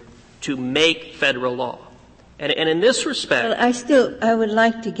authority to make federal law. And in this respect, I would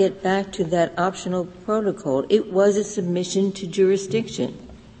like to get back to that optional protocol. It was a submission to jurisdiction.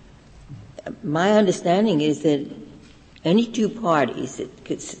 My understanding is that any two parties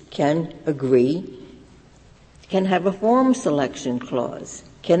that can agree, can have a forum selection clause,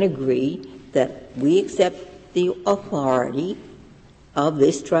 can agree that we accept the authority of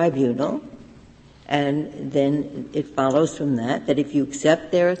this tribunal, and then it follows from that if you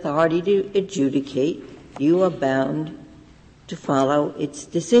accept their authority to adjudicate, you are bound to follow its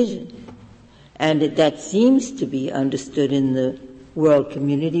decision. And that seems to be understood in the world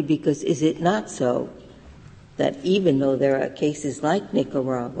community, because is it not so that even though there are cases like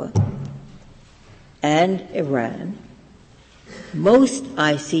Nicaragua and Iran, most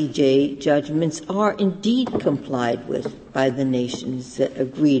ICJ judgments are indeed complied with by the nations that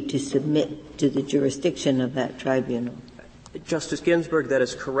agreed to submit to the jurisdiction of that tribunal? Justice Ginsburg, that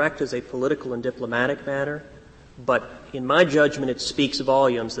is correct as a political and diplomatic matter, but in my judgment it speaks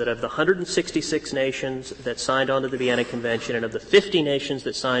volumes that of the 166 nations that signed on to the Vienna Convention and of the 50 nations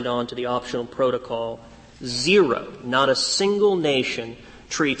that signed on to the optional protocol, zero, not a single nation,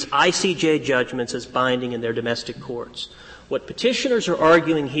 treats ICJ judgments as binding in their domestic courts. What petitioners are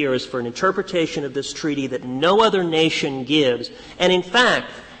arguing here is for an interpretation of this treaty that no other nation gives. And in fact,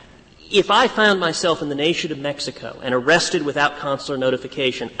 if I found myself in the nation of Mexico and arrested without consular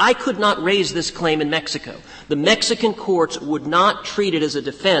notification, I could not raise this claim in Mexico. The Mexican courts would not treat it as a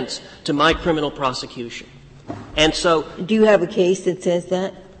defense to my criminal prosecution. And so, do you have a case that says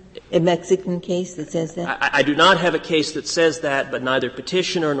that? A Mexican case that says that? I do not have a case that says that, but neither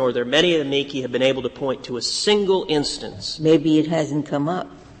petitioner nor their many amici have been able to point to a single instance. Maybe it hasn't come up.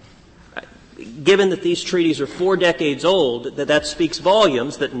 Given that these treaties are 4 decades old, that speaks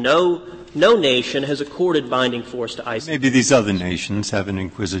volumes that no nation has accorded binding force to ICJ. Maybe these other nations have an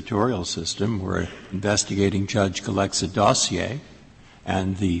inquisitorial system where an investigating judge collects a dossier,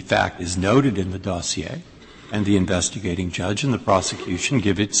 and the fact is noted in the dossier, and the investigating judge and the prosecution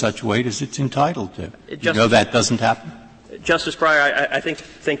give it such weight as it's entitled to. You know that doesn't happen? Justice Breyer, I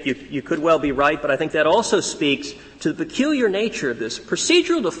think you could well be right, but I think that also speaks to the peculiar nature of this.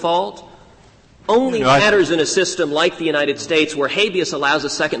 Procedural default only matters in a system like the United States where habeas allows a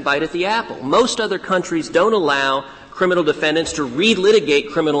second bite at the apple. Most other countries don't allow criminal defendants to relitigate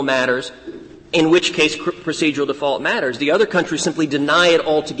criminal matters, in which case procedural default matters. The other countries simply deny it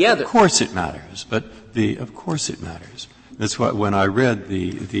altogether. Of course it matters, of course it matters. That's why when I read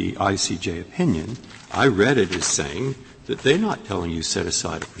the ICJ opinion, I read it as saying that they're not telling you set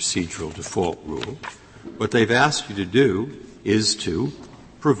aside a procedural default rule. What they've asked you to do is to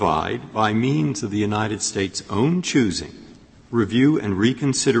provide, by means of the United States' own choosing, review and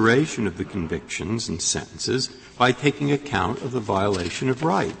reconsideration of the convictions and sentences by taking account of the violation of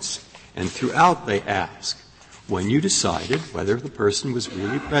rights. And throughout they ask, when you decided whether the person was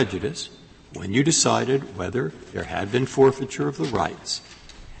really prejudiced, when you decided whether there had been forfeiture of the rights,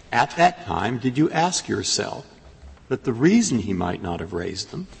 at that time did you ask yourself that the reason he might not have raised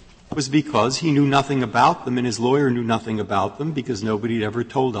them was because he knew nothing about them and his lawyer knew nothing about them because nobody had ever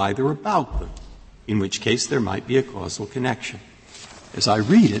told either about them, in which case there might be a causal connection. As I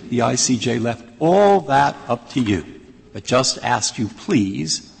read it, the ICJ left all that up to you, but just asked you,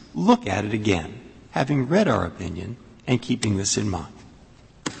 please, look at it again, having read our opinion and keeping this in mind.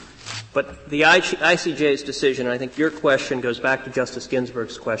 But the ICJ's decision, and I think your question goes back to Justice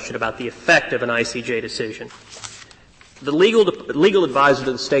Ginsburg's question about the effect of an ICJ decision. The legal advisor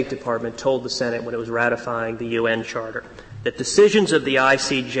to the State Department told the Senate when it was ratifying the UN Charter that decisions of the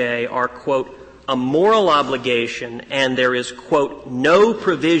ICJ are, quote, a moral obligation and there is, quote, no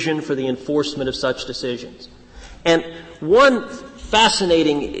provision for the enforcement of such decisions. And one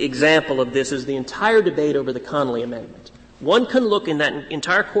fascinating example of this is the entire debate over the Connolly Amendment. One can look in that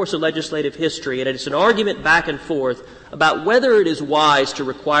entire course of legislative history, and it's an argument back and forth about whether it is wise to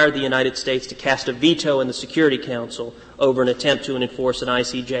require the United States to cast a veto in the Security Council over an attempt to enforce an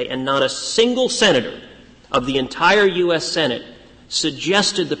ICJ, and not a single senator of the entire U.S. Senate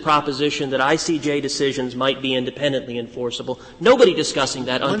suggested the proposition that ICJ decisions might be independently enforceable. Nobody discussing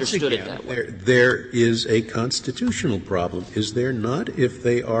that understood it that way. There is a constitutional problem, is there not, if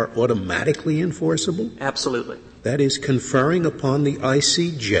they are automatically enforceable? Absolutely. that is conferring upon the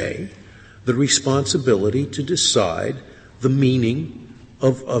ICJ the responsibility to decide the meaning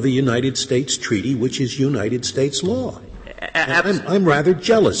of a United States treaty, which is United States law. I'm rather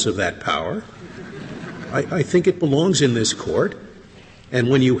jealous of that power. I think it belongs in this court. And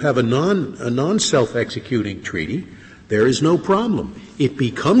when you have a non-self-executing treaty, there is no problem. It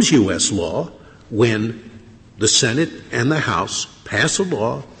becomes U.S. law when the Senate and the House pass a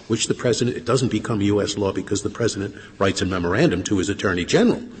law which the President — it doesn't become U.S. law because the President writes a memorandum to his Attorney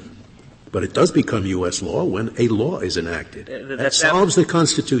General. But it does become U.S. law when a law is enacted. That solves the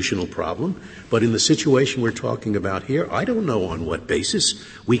constitutional problem. But in the situation we're talking about here, I don't know on what basis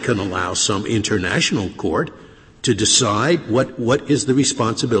we can allow some international court to decide what is the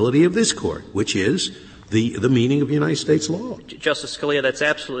responsibility of this court, which is the meaning of United States law. Justice Scalia, that's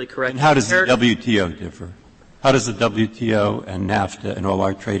absolutely correct. And how does the WTO differ? How does the WTO and NAFTA and all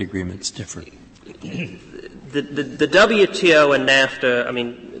our trade agreements differ? The WTO and NAFTA,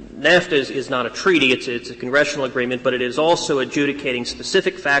 NAFTA is not a treaty, it's a congressional agreement, but it is also adjudicating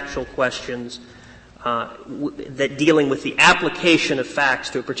specific factual questions that dealing with the application of facts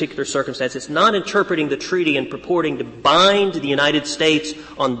to a particular circumstance. It's not interpreting the treaty and purporting to bind the United States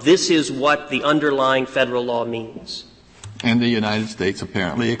on this is what the underlying federal law means. And the United States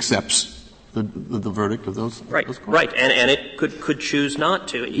apparently accepts the verdict of those courts. Right. And it could choose not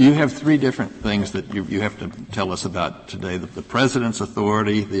to. You have three different things that you have to tell us about today: the President's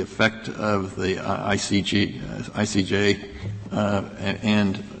authority, the effect of the ICJ,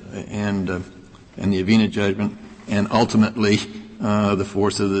 and the Avena judgment, and ultimately the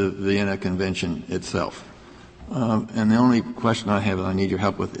force of the Vienna Convention itself. And the only question I have that I need your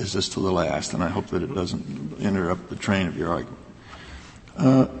help with is this to the last, and I hope that it doesn't interrupt the train of your argument.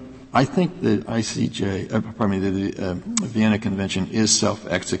 I think the the Vienna Convention is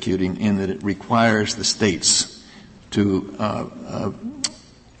self-executing in that it requires the states to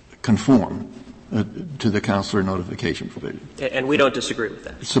conform to the consular notification provision. And we don't disagree with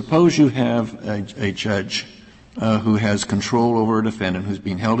that. Suppose you have a judge who has control over a defendant who's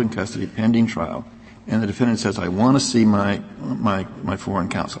being held in custody pending trial, and the defendant says, I want to see my foreign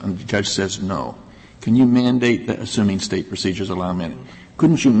counsel, and the judge says no. Can you mandate that, assuming state procedures allow mandate?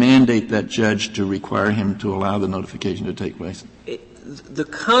 Couldn't you mandate that judge to require him to allow the notification to take place? The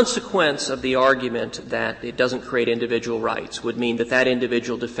consequence of the argument that it doesn't create individual rights would mean that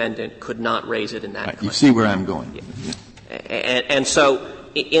individual defendant could not raise it in that claim. You see where I'm going. Yeah. And so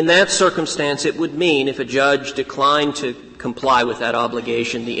in that circumstance, it would mean if a judge declined to comply with that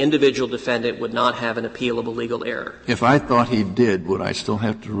obligation, the individual defendant would not have an appealable legal error. If I thought he did, would I still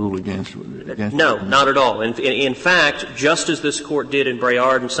have to rule against No, not at all. In fact, just as this Court did in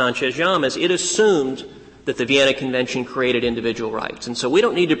Breard and Sanchez-Yamas, it assumed that the Vienna Convention created individual rights. And so we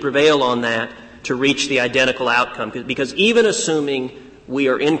don't need to prevail on that to reach the identical outcome, because even assuming we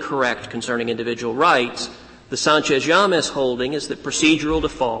are incorrect concerning individual rights, the Sanchez-Yamas holding is that procedural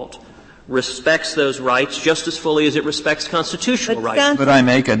default respects those rights just as fully as it respects constitutional rights. But I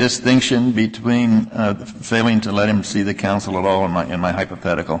make a distinction between failing to let him see the counsel at all in my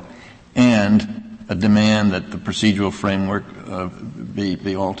hypothetical and a demand that the procedural framework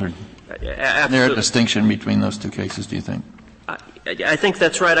be altered. Absolutely. Is there a distinction between those two cases, do you think? I think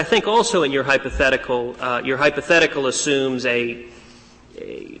that's right. I think also in your hypothetical assumes a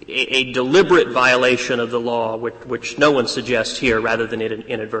deliberate violation of the law, which no one suggests here, rather than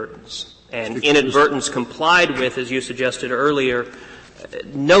inadvertence. And inadvertence complied with, as you suggested earlier,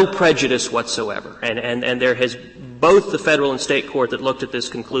 no prejudice whatsoever. And there has both the federal and state court that looked at this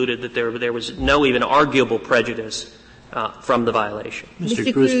concluded that there was no even arguable prejudice from the violation.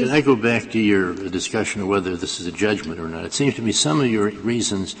 Mr. Cruz, can I go back to your discussion of whether this is a judgment or not? It seems to me some of your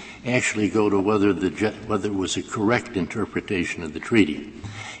reasons actually go to whether it was a correct interpretation of the treaty.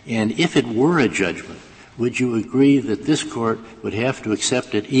 And if it were a judgment, would you agree that this Court would have to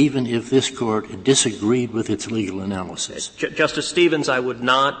accept it even if this Court disagreed with its legal analysis? Justice Stevens, I would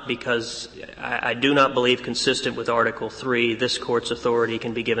not, because I do not believe, consistent with Article 3, this Court's authority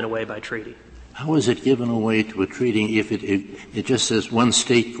can be given away by treaty. How is it given away to a treaty if it just says one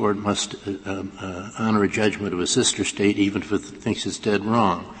state court must honor a judgment of a sister state even if it thinks it's dead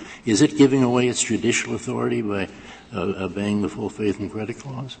wrong? Is it giving away its judicial authority by obeying the full faith and credit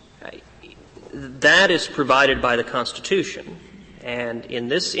clause? That is provided by the Constitution. And in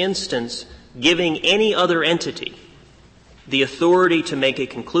this instance, giving any other entity the authority to make a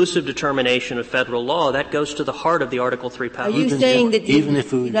conclusive determination of federal law, that goes to the heart of the Article 3 power. Are you saying that even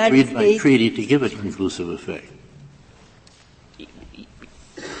if we agreed by treaty to give it conclusive effect?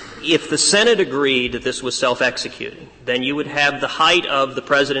 if the Senate agreed that this was self-executing, then you would have the height of the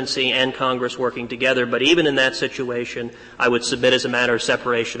presidency and Congress working together. But even in that situation, I would submit as a matter of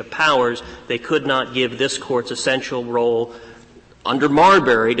separation of powers, they could not give this Court's essential role under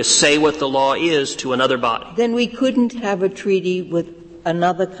Marbury to say what the law is to another body. Then we couldn't have a treaty with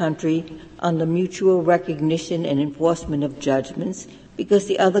another country on the mutual recognition and enforcement of judgments because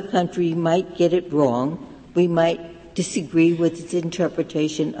the other country might get it wrong. We might disagree with its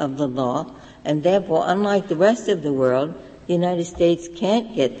interpretation of the law, and therefore, unlike the rest of the world, the United States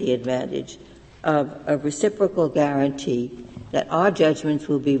can't get the advantage of a reciprocal guarantee that our judgments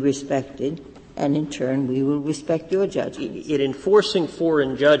will be respected, and in turn we will respect your judgments. In enforcing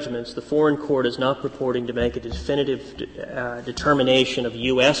foreign judgments, the foreign court is not purporting to make a definitive determination of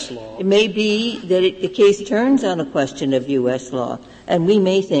U.S. law. It may be that the case turns on a question of U.S. law, and we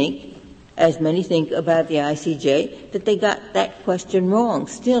may think, as many think about the ICJ, that they got that question wrong.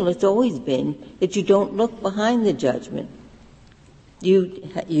 Still, it's always been that you don't look behind the judgment.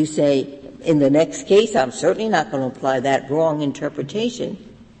 You say, in the next case, I'm certainly not going to apply that wrong interpretation,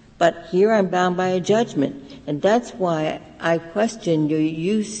 but here I'm bound by a judgment. And that's why I question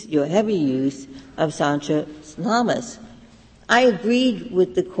your heavy use of Sanchez Lamas. I agreed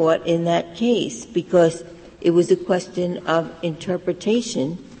with the Court in that case because it was a question of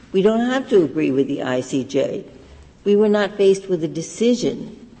interpretation. We don't have to agree with the ICJ. We were not faced with a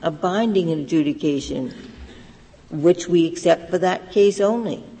decision, a binding adjudication, which we accept for that case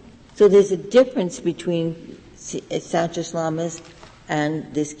only. So there's a difference between Sanchez Lamas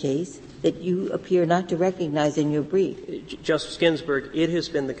and this case that you appear not to recognize in your brief. Justice Ginsburg, it has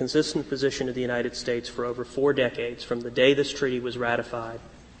been the consistent position of the United States for over 4 decades, from the day this treaty was ratified,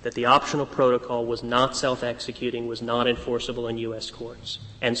 that the optional protocol was not self-executing, was not enforceable in U.S. courts.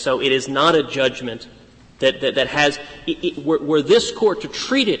 And so it is not a judgment that has – were this Court to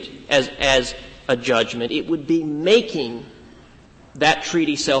treat it as a judgment, it would be making that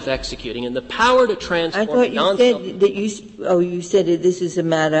treaty self-executing. And the power to transform I thought you said that you said that this is a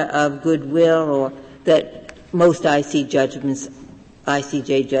matter of goodwill, or that most ICJ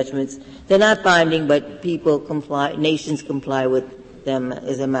judgments, they're not binding, but nations comply with them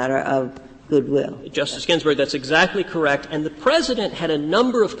as a matter of goodwill. Justice Ginsburg, that's exactly correct. And the President had a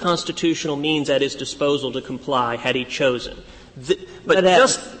number of constitutional means at his disposal to comply had he chosen.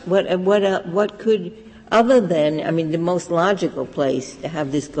 What could, other than, I mean, the most logical place to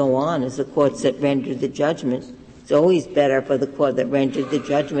have this go on is the courts that render the judgment. It's always better for the court that rendered the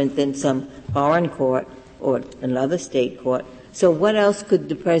judgment than some foreign court or another state court. So what else could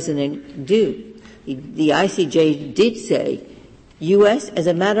the President do? The ICJ did say, U.S., as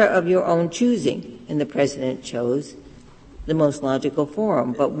a matter of your own choosing, and the President chose the most logical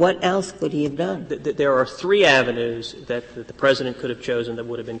forum. But what else could he have done? There are 3 avenues that the President could have chosen that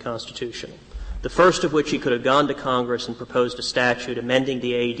would have been constitutional. The first of which he could have gone to Congress and proposed a statute amending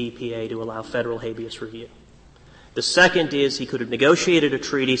the ADPA to allow federal habeas review. The second is he could have negotiated a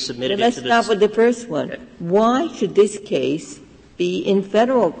treaty, submitted it to the — Let's start with the first one. Okay. Why should this case be in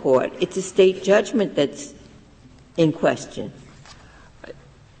federal court? It's a state judgment that's in question.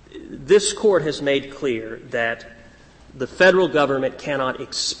 This Court has made clear that the federal government cannot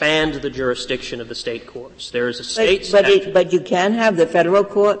expand the jurisdiction of the state courts. There is a state statute. But you can have the federal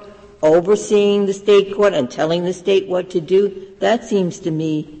court overseeing the state court and telling the state what to do. That seems to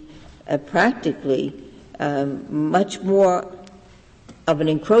me practically much more of an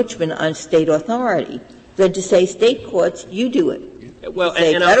encroachment on state authority than to say state courts, you do it. Well,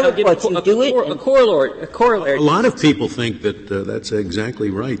 and I'll give a corollary. A lot of people think that that's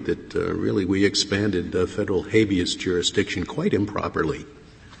exactly right, that really we expanded federal habeas jurisdiction quite improperly.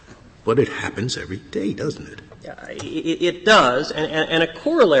 But it happens every day, doesn't it? It does, and a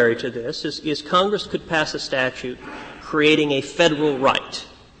corollary to this is Congress could pass a statute creating a federal right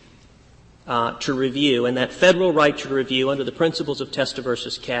to review, and that federal right to review under the principles of Testa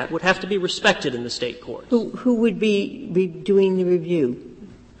versus Catt would have to be respected in the state courts. Who would be doing the review?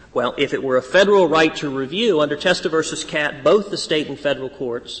 Well, if it were a federal right to review under Testa versus Catt, both the state and federal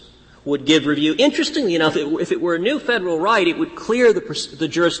courts would give review. Interestingly enough, if it were a new federal right, it would clear the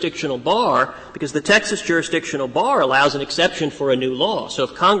jurisdictional bar, because the Texas jurisdictional bar allows an exception for a new law. So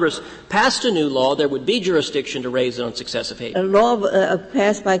if Congress passed a new law, there would be jurisdiction to raise it on successive habeas. A law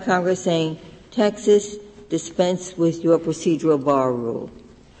passed by Congress saying, Texas, dispense with your procedural bar rule.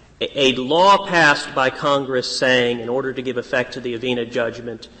 A law passed by Congress saying, in order to give effect to the Avena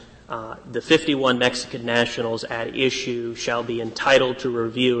judgment, the 51 Mexican nationals at issue shall be entitled to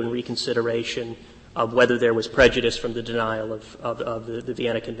review and reconsideration of whether there was prejudice from the denial of the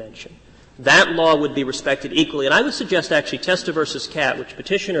Vienna Convention. that law would be respected equally. And I would suggest actually Testa versus Catt, which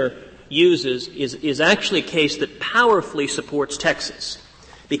petitioner uses, is actually a case that powerfully supports Texas.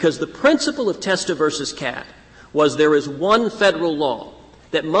 Because the principle of Testa versus Catt was there is one federal law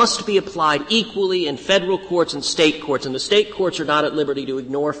that must be applied equally in federal courts and state courts, and the state courts are not at liberty to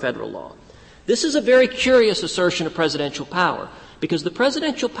ignore federal law. This is a very curious assertion of presidential power, because the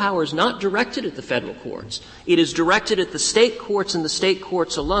presidential power is not directed at the federal courts. It is directed at the state courts and the state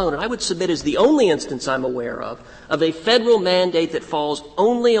courts alone, and I would submit is the only instance I'm aware of a federal mandate that falls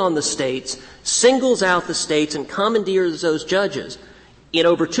only on the states, singles out the states, and commandeers those judges. In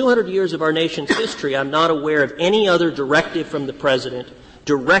over 200 years of our nation's history, I'm not aware of any other directive from the president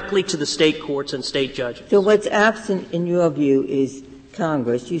directly to the state courts and state judges. So what's absent in your view is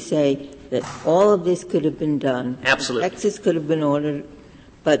Congress. You say that all of this could have been done. Absolutely. Texas could have been ordered,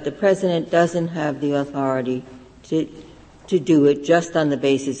 but the president doesn't have the authority to do it just on the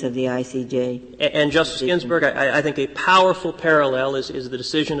basis of the ICJ. And Justice Ginsburg, I think a powerful parallel is the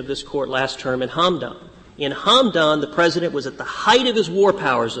decision of this court last term in Hamdan. In Hamdan, the president was at the height of his war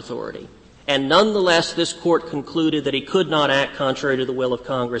powers authority, and nonetheless this court concluded that he could not act contrary to the will of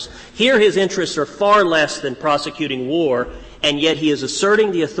Congress. Here his interests are far less than prosecuting war, and yet he is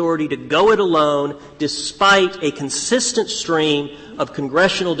asserting the authority to go it alone despite a consistent stream of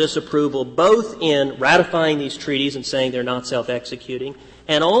congressional disapproval, both in ratifying these treaties and saying they're not self-executing,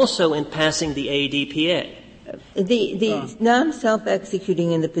 and also in passing the ADPA. The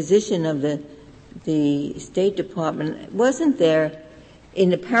non-self-executing in the position of the State Department, wasn't there, in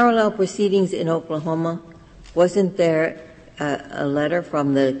the parallel proceedings in Oklahoma, wasn't there a letter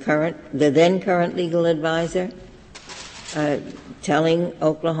from the then current legal advisor telling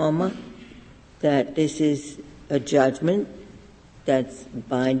Oklahoma that this is a judgment that's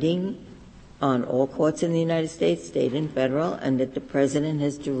binding on all courts in the United States, state and federal, and that the president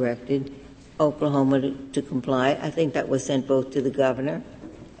has directed Oklahoma to comply? I think that was sent both to the governor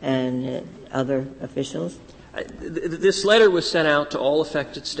and other officials. This letter was sent out to all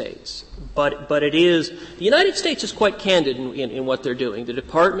affected states, but it is — the United States is quite candid in what they're doing. The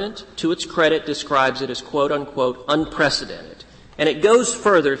Department, to its credit, describes it as quote-unquote unprecedented. And it goes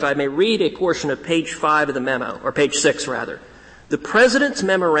further, if I may read a portion of page 5 of the memo, or page 6 rather. The President's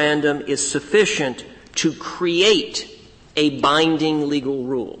memorandum is sufficient to create a binding legal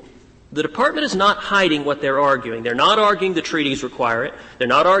rule. The Department is not hiding what they're arguing. They're not arguing the treaties require it. They're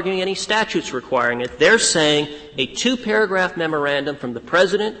not arguing any statutes requiring it. They're saying a 2-paragraph memorandum from the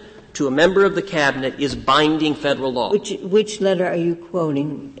President to a member of the Cabinet is binding federal law. Which letter are you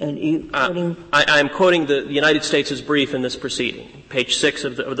quoting? Are you quoting? I'm quoting the United States' brief in this proceeding, page 6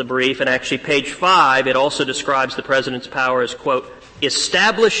 of the brief, and actually page 5, it also describes the President's power as, quote,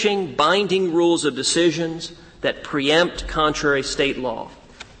 establishing binding rules of decisions that preempt contrary state law.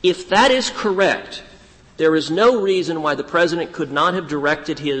 If that is correct, there is no reason why the President could not have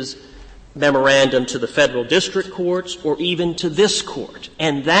directed his memorandum to the federal district courts or even to this court.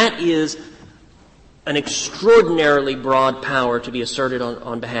 And that is an extraordinarily broad power to be asserted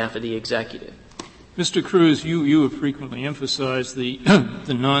on behalf of the executive. Mr. Cruz, you have frequently emphasized the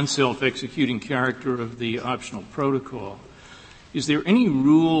non-self-executing character of the optional protocol. Is there any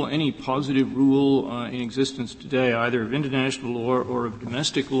rule, any positive rule in existence today, either of international law or of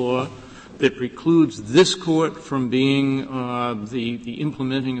domestic law, that precludes this court from being the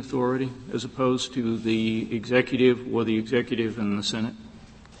implementing authority as opposed to the executive or the executive and the Senate?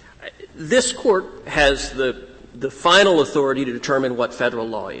 This court has the final authority to determine what federal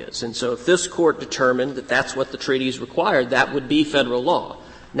law is. And so if this court determined that that's what the treaties required, that would be federal law.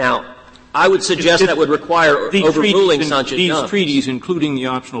 Now, I would suggest that would require overruling Sanchez-Young. These treaties, including the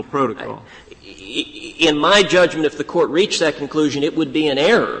optional protocol. In my judgment, if the court reached that conclusion, it would be an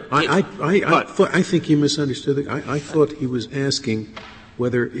error. I think you misunderstood. I thought he was asking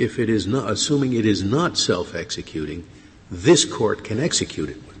whether, if it is not, assuming it is not self-executing, this court can execute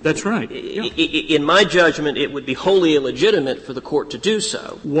it. That's right. Yeah. In my judgment, it would be wholly illegitimate for the court to do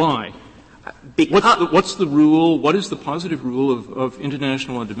so. Why? What's the rule? What is the positive rule of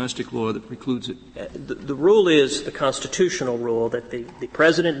international and domestic law that precludes it? The rule is the constitutional rule that the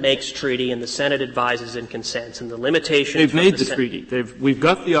President makes treaty and the Senate advises and consents, and the limitations. They've made the treaty. We've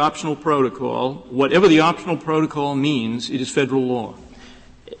got the optional protocol. Whatever the optional protocol means, it is federal law.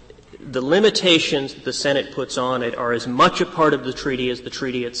 The limitations that the Senate puts on it are as much a part of the treaty as the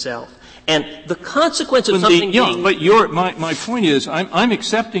treaty itself. And the consequence of something being — but my point is, I'm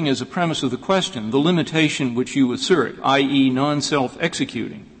accepting as a premise of the question the limitation which you assert, i.e.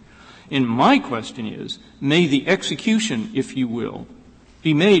 non-self-executing. And my question is, may the execution, if you will,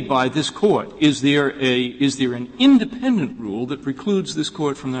 be made by this court? Is there an independent rule that precludes this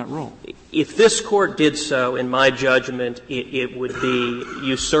court from that role? If this Court did so, in my judgment, it would be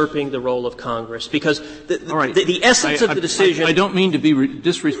usurping the role of Congress, because the essence of the decision — I don't mean to be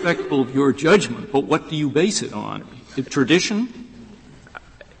disrespectful of your judgment, but what do you base it on? Tradition?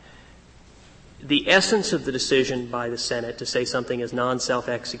 The essence of the decision by the Senate to say something is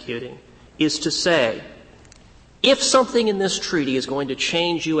non-self-executing is to say, if something in this treaty is going to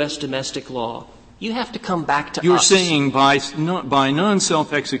change U.S. domestic law, you have to come back to us. You're saying by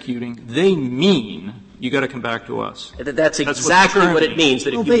non-self-executing, they mean you got to come back to us. That's exactly what it means,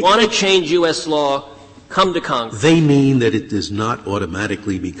 that if you want to change U.S. law, come to Congress. They mean that it does not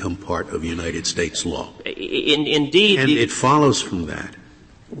automatically become part of United States law. Indeed. And it follows from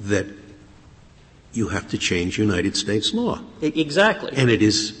that you have to change United States law. Exactly. And it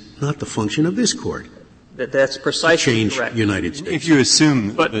is not the function of this Court. That's precisely change correct. United States. If you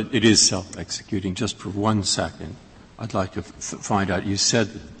assume that it is self-executing, just for 1 second, I'd like to find out, you said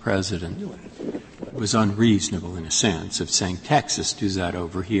that the President was unreasonable in a sense of saying Texas does that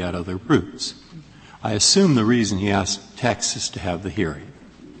over, he had other routes. I assume the reason he asked Texas to have the hearing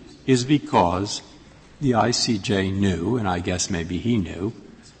is because the ICJ knew, and I guess maybe he knew,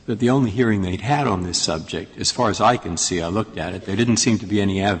 that the only hearing they'd had on this subject, as far as I can see, I looked at it, there didn't seem to be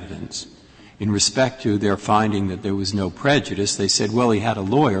any evidence. In respect to their finding that there was no prejudice, they said, well, he had a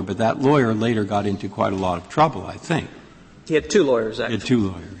lawyer, but that lawyer later got into quite a lot of trouble, I think. He had 2 lawyers, actually. He had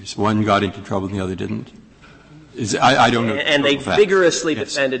 2 lawyers. One got into trouble and the other didn't. I don't know. And they vigorously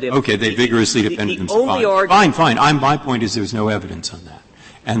defended him. Okay, they vigorously defended him. Fine. My point is there's no evidence on that.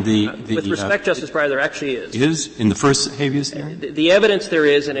 And with respect, Justice Breyer, there actually is. Is? In the first habeas hearing? The evidence there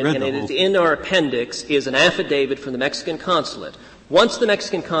is, and it is in our appendix, is an affidavit from the Mexican consulate. Once the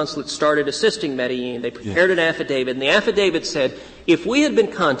Mexican consulate started assisting Medellin, they prepared an affidavit, and the affidavit said, if we had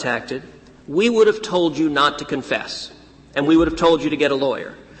been contacted, we would have told you not to confess, and we would have told you to get a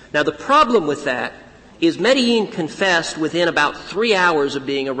lawyer. Now, the problem with that is Medellin confessed within about 3 hours of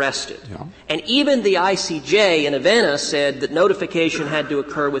being arrested. Yeah. And even the ICJ in Havana said that notification had to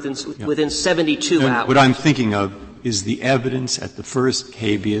occur within 72 hours. What I'm thinking of is the evidence at the first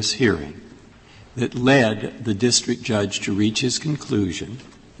habeas hearing that led the district judge to reach his conclusion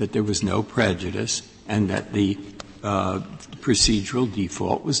that there was no prejudice and that the procedural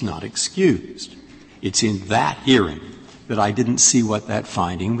default was not excused. It's in that hearing that I didn't see what that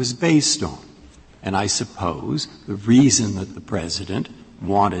finding was based on. And I suppose the reason that the President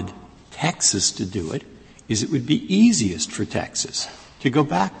wanted Texas to do it is it would be easiest for Texas to go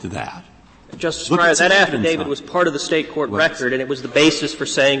back to that. Justice Breyer, that affidavit was part of the state court record, and it was the basis for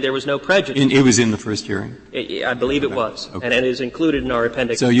saying there was no prejudice. It was in the first hearing? I believe it was, okay. And it is included in our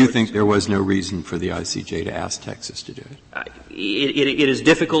appendix. So you think there was no reason for the ICJ to ask Texas to do it? It is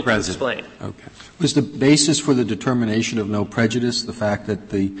difficult to explain. Okay. Was the basis for the determination of no prejudice the fact that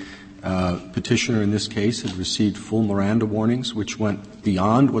the petitioner in this case had received full Miranda warnings, which went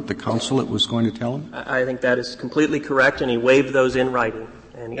beyond what the consulate was going to tell him? I think that is completely correct, and he waived those in writing.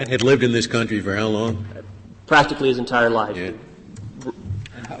 And had lived in this country for how long? Practically his entire life. Yeah.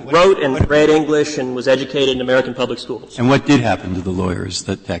 Wrote and read English and was educated in American public schools. And what did happen to the lawyers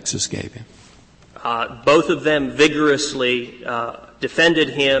that Texas gave him? Both of them vigorously defended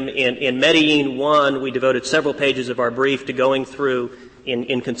him. In Medellin 1, we devoted several pages of our brief to going through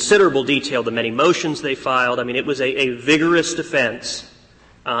in considerable detail the many motions they filed. I mean, it was a vigorous defense.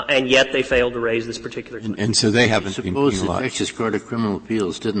 And yet they failed to raise this particular claim. And so they haven't been penalized. Suppose the Texas Court of Criminal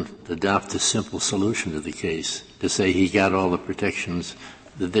Appeals didn't adopt a simple solution to the case to say he got all the protections,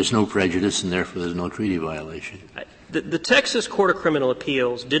 that there's no prejudice and therefore there's no treaty violation. The Texas Court of Criminal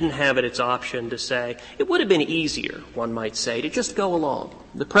Appeals didn't have at its option to say, it would have been easier, one might say, to just go along.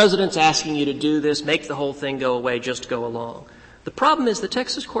 The President's asking you to do this, make the whole thing go away, just go along. The problem is the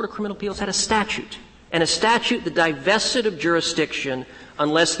Texas Court of Criminal Appeals had a statute, and a statute that divested of jurisdiction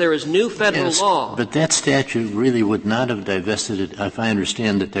unless there is new federal law. But that statute really would not have divested it, if I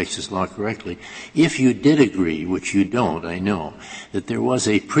understand the Texas law correctly, if you did agree, which you don't, I know, that there was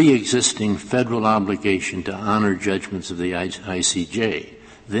a pre-existing federal obligation to honor judgments of the ICJ.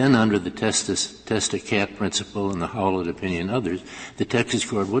 Then, under the test-a-cat principle and the Howlett opinion and others, the Texas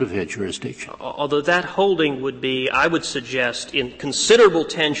court would have had jurisdiction. Although that holding would be, I would suggest, in considerable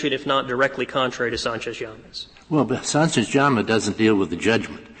tension, if not directly contrary to Sanchez-Yamas. Well, but Sanchez-Yamas doesn't deal with the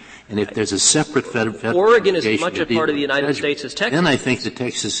judgment. And if there's a separate federal Oregon is much a part of the United States as Texas. Then I think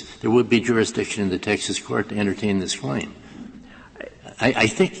there would be jurisdiction in the Texas court to entertain this claim. I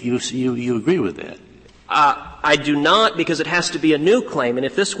think you agree with that. I do not, because it has to be a new claim. And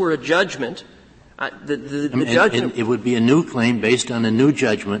if this were a judgment, the judgment... It would be a new claim based on a new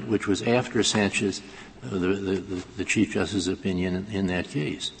judgment, which was after Sanchez, the Chief Justice's opinion in that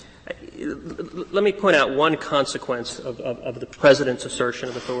case. let me point out one consequence of the President's assertion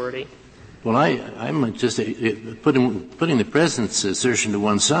of authority. Well, I'm just putting the President's assertion to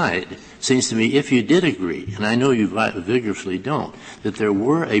one side. It seems to me if you did agree, and I know you vigorously don't, that there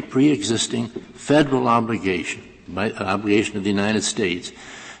were a pre-existing federal obligation of the United States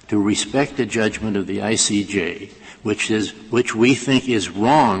to respect the judgment of the ICJ, which we think is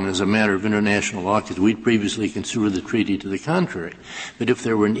wrong as a matter of international law because we'd previously construed the treaty to the contrary. But if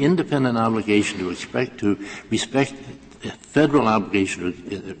there were an independent obligation to respect federal obligation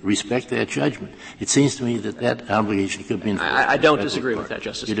to respect that judgment, it seems to me that obligation could be enforced. I don't disagree with that,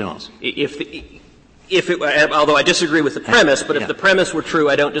 Justice. You don't? Although I disagree with the premise, but if the premise were true,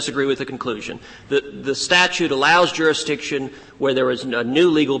 I don't disagree with the conclusion. The statute allows jurisdiction where there is a new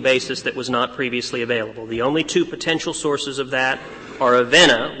legal basis that was not previously available. The only two potential sources of that are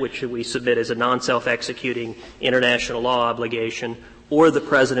AVENA, which we submit as a non-self-executing international law obligation, or the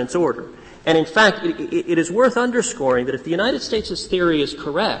President's order. And in fact, it is worth underscoring that if the United States' theory is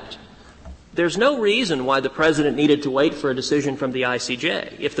correct, there's no reason why the President needed to wait for a decision from the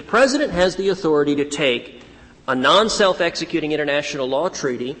ICJ. If the President has the authority to take a non-self-executing international law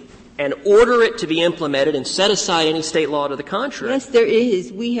treaty and order it to be implemented and set aside any state law to the contrary. Yes, there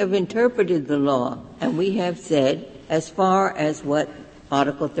is. We have interpreted the law, and we have said, as far as what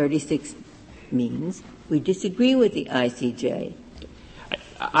Article 36 means, we disagree with the ICJ.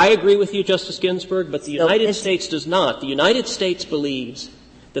 I agree with you, Justice Ginsburg, but the United States does not. The United States believes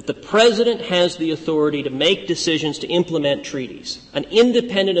that the President has the authority to make decisions to implement treaties, an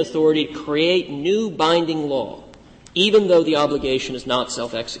independent authority to create new binding law, even though the obligation is not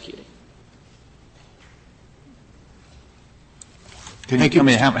self-executing. Can you tell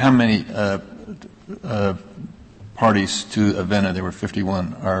me how many parties to AVENA, there were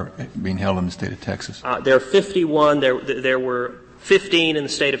 51, are being held in the state of Texas? There are 51. There were 15 in the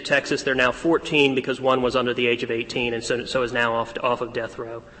state of Texas. There are now 14 because one was under the age of 18 and so is now off of death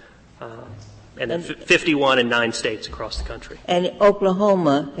row. And then 51 in 9 states across the country. And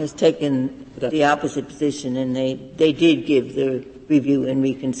Oklahoma has taken the opposite position, and they did give the review and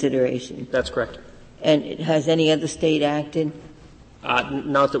reconsideration. That's correct. And has any other state acted?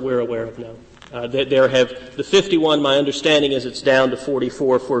 Not that we're aware of, no. There have the 51. My understanding is it's down to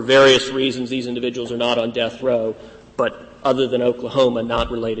 44 for various reasons. These individuals are not on death row, but other than Oklahoma, not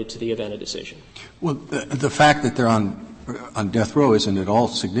related to the AVENA decision. Well, the fact that they're on death row isn't at all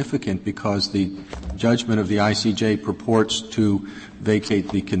significant because the judgment of the ICJ purports to vacate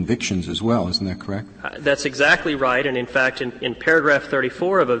the convictions as well. Isn't that correct? That's exactly right. And in fact, in paragraph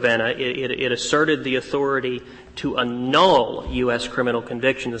 34 of AVENA, it asserted the authority to annul U.S. criminal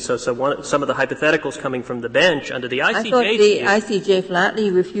convictions. So some of the hypotheticals coming from the bench under the ICJ. I thought the ICJ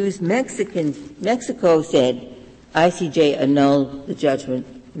flatly refused Mexico said ICJ annulled the judgment,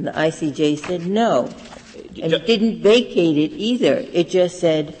 and the ICJ said no. And it didn't vacate it either. It just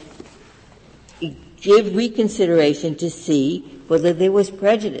said give reconsideration to see whether there was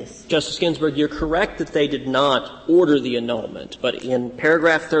prejudice. Justice Ginsburg, you're correct that they did not order the annulment, but in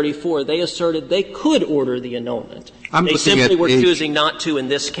paragraph 34 they asserted they could order the annulment. They simply were choosing not to in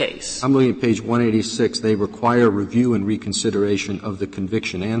this case. I'm looking at page 186. They require review and reconsideration of the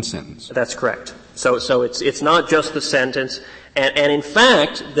conviction and sentence. That's correct. So it's not just the sentence. And in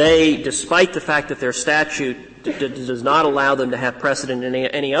fact, despite the fact that their statute does not allow them to have precedent in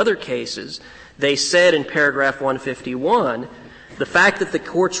any other cases, they said in paragraph 151, the fact that the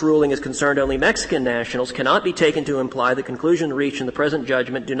court's ruling is concerned only Mexican nationals cannot be taken to imply the conclusion reached in the present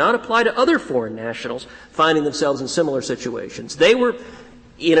judgment do not apply to other foreign nationals finding themselves in similar situations. They were,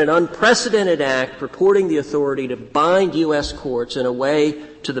 in an unprecedented act, purporting the authority to bind U.S. courts in a way,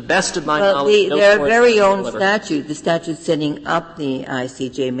 to the best of my knowledge, their very own statute, the statute setting up the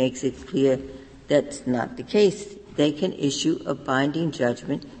ICJ, makes it clear that's not the case. They can issue a binding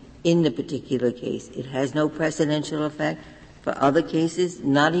judgment in the particular case. It has no precedential effect for other cases,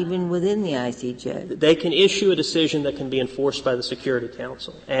 not even within the ICJ. They can issue a decision that can be enforced by the Security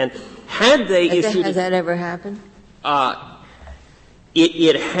Council. And had they issued... Has that ever happened?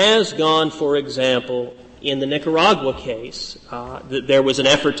 It has gone, for example, in the Nicaragua case, there was an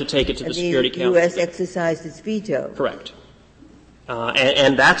effort to take it to the Security Council. The U.S. exercised its veto. Correct.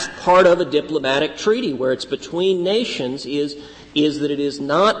 And that's part of a diplomatic treaty where it's between nations is that it is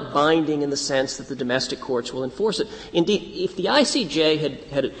not binding in the sense that the domestic courts will enforce it. Indeed, if the ICJ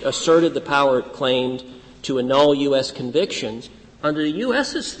had asserted the power it claimed to annul U.S. convictions, under the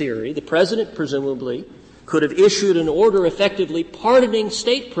U.S.'s theory, the President presumably could have issued an order effectively pardoning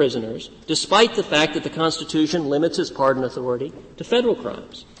state prisoners, despite the fact that the Constitution limits its pardon authority to federal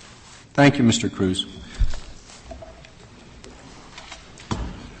crimes. Thank you, Mr. Cruz.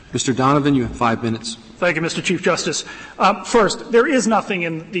 Mr. Donovan, you have 5 minutes. Thank you, Mr. Chief Justice. First, there is nothing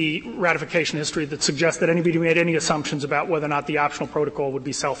in the ratification history that suggests that anybody made any assumptions about whether or not the optional protocol would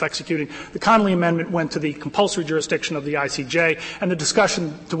be self-executing. The Connolly Amendment went to the compulsory jurisdiction of the ICJ, and the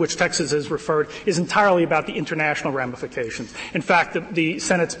discussion to which Texas has referred is entirely about the international ramifications. In fact, the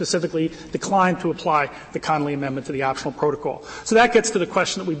Senate specifically declined to apply the Connolly Amendment to the optional protocol. So that gets to the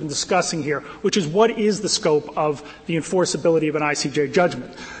question that we've been discussing here, which is what is the scope of the enforceability of an ICJ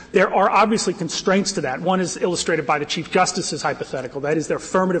judgment? There are obviously constraints to that. One is illustrated by the Chief Justice's hypothetical. That is, there are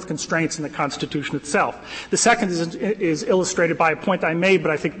affirmative constraints in the Constitution itself. The second is illustrated by a point I made,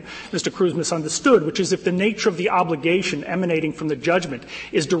 but I think Mr. Cruz misunderstood, which is if the nature of the obligation emanating from the judgment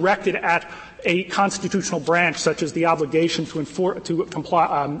is directed at a constitutional branch, such as the obligation to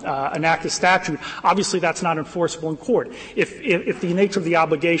enact a statute, obviously that's not enforceable in court. If the nature of the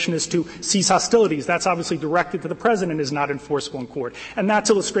obligation is to cease hostilities, that's obviously directed to the President and is not enforceable in court. And that's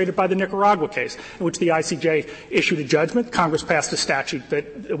illustrated by the Nicaragua case, in which the ICJ issued a judgment. Congress passed a statute that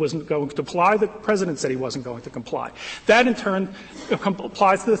it wasn't going to comply. The President said he wasn't going to comply. That, in turn,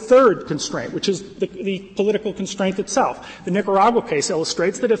 applies to the third constraint, which is the political constraint itself. The Nicaragua case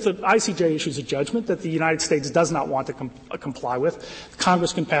illustrates that if the ICJ issues a judgment that the United States does not want to comply with,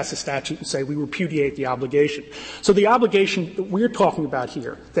 Congress can pass a statute and say we repudiate the obligation. So the obligation that we're talking about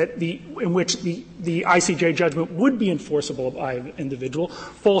here, in which the ICJ judgment would be enforceable by an individual,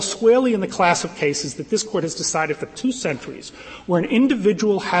 falls squarely in the class of cases that this Court has decided for 2 centuries, where an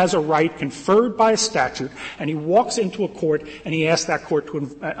individual has a right conferred by a statute, and he walks into a court and he asks that court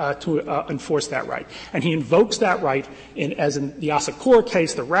to enforce that right. And he invokes that right as in the Asakura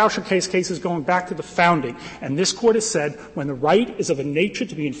case, the Rauscher cases going back to the founding. And this Court has said when the right is of a nature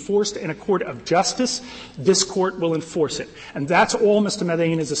to be enforced in a court of justice, this Court will enforce it. And that's all Mr.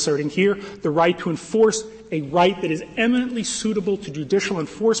 Medellin is asserting here, the right to enforce a right that is eminently suitable to judicial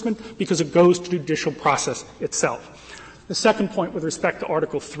enforcement because it goes to judicial process itself. The second point with respect to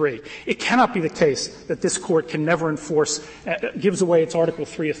Article III, it cannot be the case that this Court can never gives away its Article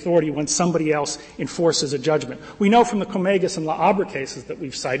III authority when somebody else enforces a judgment. We know from the Comegas and La Abra cases that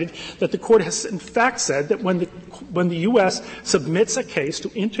we've cited that the Court has in fact said that when the U.S. submits a case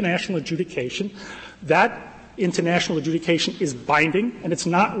to international adjudication, that international adjudication is binding and it's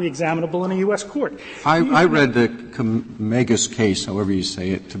not reexaminable in a U.S. court. I read the Comegas case, however you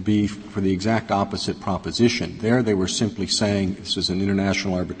say it, to be for the exact opposite proposition. There they were simply saying this is an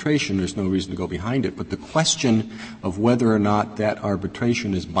international arbitration, there's no reason to go behind it. But the question of whether or not that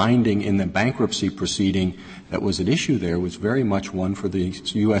arbitration is binding in the bankruptcy proceeding that was at issue there was very much one for the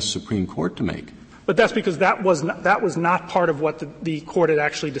U.S. Supreme Court to make. But that's because that was not part of what the Court had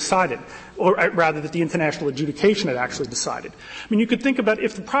actually decided, or rather that the international adjudication had actually decided. I mean, you could think about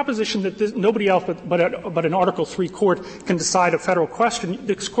if the proposition that nobody else but an Article III court can decide a federal question,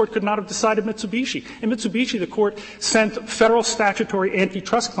 this Court could not have decided Mitsubishi. In Mitsubishi, the Court sent federal statutory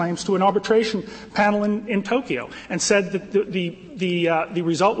antitrust claims to an arbitration panel in Tokyo and said that the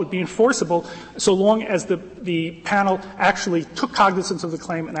result would be enforceable so long as the panel actually took cognizance of the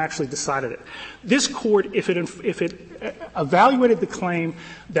claim and actually decided it. This Court, if it evaluated the claim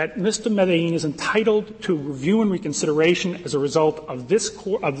that Mr. Medellin is entitled to review and reconsideration as a result of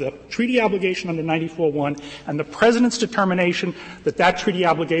of the treaty obligation under 94-1 and the President's determination that treaty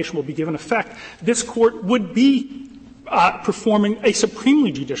obligation will be given effect, this Court would be performing a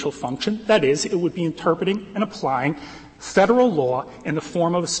supremely judicial function. That is, it would be interpreting and applying federal law in the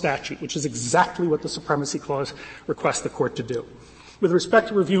form of a statute, which is exactly what the Supremacy Clause requests the Court to do. With respect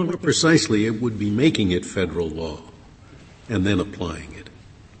to review and precisely, it would be making it federal law and then applying it.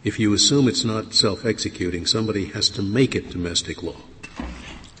 If you assume it's not self-executing, somebody has to make it domestic law.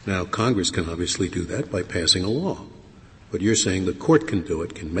 Now, Congress can obviously do that by passing a law. But you're saying the Court can do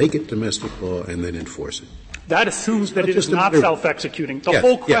it, can make it domestic law, and then enforce it. That assumes that it is not self-executing. The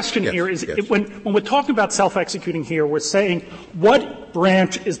whole question here is when we're talking about self-executing here, we're saying what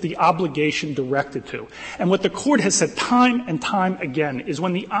branch is the obligation directed to? And what the Court has said time and time again is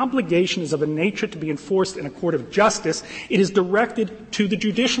when the obligation is of a nature to be enforced in a court of justice, it is directed to the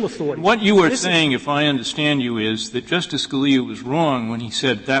judicial authority. What you are saying, if I understand you, is that Justice Scalia was wrong when he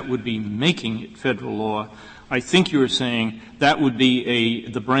said that would be making it federal law. I think you're saying that would be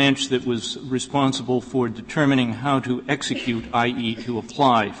the branch that was responsible for determining how to execute, i.e., to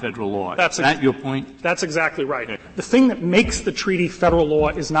apply federal law. Is that your point? That's exactly right. Okay. The thing that makes the treaty federal law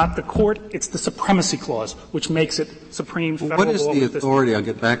is not the Court, it's the Supremacy Clause, which makes it supreme federal law. What is the authority? I'll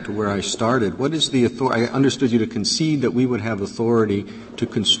get back to where I started. What is the authority? I understood you to concede that we would have authority to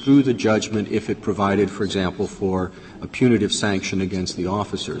construe the judgment if it provided, for example, for a punitive sanction against the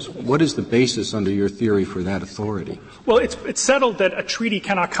officers. What is the basis under your theory for that authority? Well, it's settled that a treaty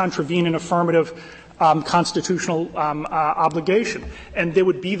cannot contravene an affirmative constitutional obligation, and there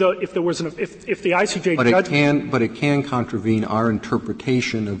would be if the ICJ judgment. But it can contravene our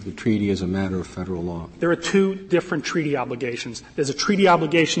interpretation of the treaty as a matter of federal law. There are two different treaty obligations. There's a treaty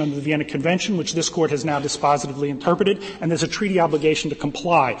obligation under the Vienna Convention, which this Court has now dispositively interpreted, and there's a treaty obligation to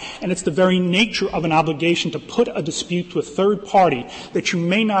comply. And it's the very nature of an obligation to put a dispute to a third party that you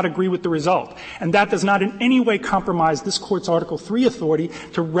may not agree with the result. And that does not in any way compromise this Court's Article III authority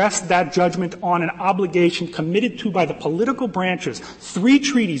to rest that judgment on an obligation committed to by the political branches, 3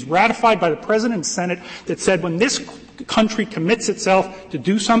 treaties ratified by the President and Senate that said when this country commits itself to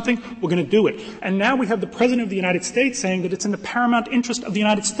do something, we're going to do it. And now we have the President of the United States saying that it's in the paramount interest of the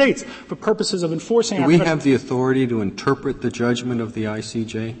United States for purposes of enforcing our — Do we have the authority to interpret the judgment of the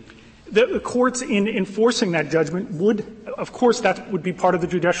ICJ? The courts in enforcing that judgment would, of course, that would be part of the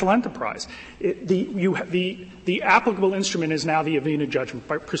judicial enterprise. The applicable instrument is now the Avena judgment,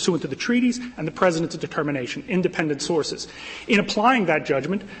 pursuant to the treaties and the President's determination, independent sources. In applying that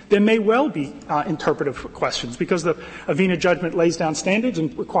judgment, there may well be interpretive questions, because the Avena judgment lays down standards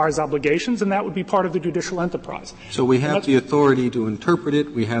and requires obligations, and that would be part of the judicial enterprise. So we have the authority to interpret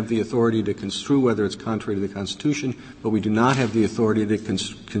it, we have the authority to construe whether it's contrary to the Constitution, but we do not have the authority to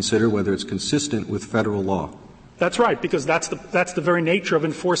consider whether it's consistent with federal law. That's right, because that's the very nature of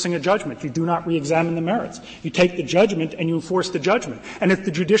enforcing a judgment. You do not reexamine the merits. You take the judgment and you enforce the judgment. And it's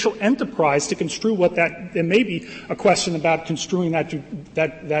the judicial enterprise to construe there may be a question about construing what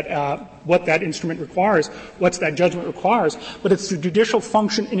that instrument requires, what that judgment requires, but it's the judicial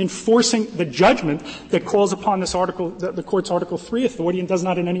function in enforcing the judgment that calls upon the Court's Article III authority and does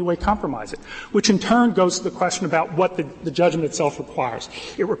not in any way compromise it, which in turn goes to the question about what the judgment itself requires.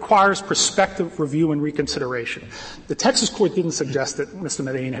 It requires prospective review and reconsideration. The Texas court didn't suggest that Mr.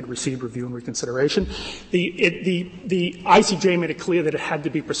 Medellin had received review and reconsideration. The ICJ made it clear that it had to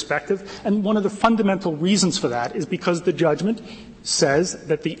be prospective, and one of the fundamental reasons for that is because the judgment says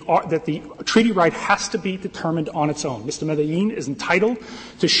that the treaty right has to be determined on its own. Mr. Medellin is entitled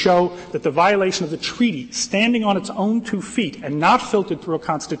to show that the violation of the treaty, standing on its own 2 feet and not filtered through a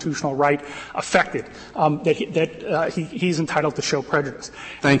constitutional right, affected, he's entitled to show prejudice.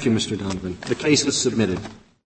 Thank you, Mr. Donovan. The case is submitted.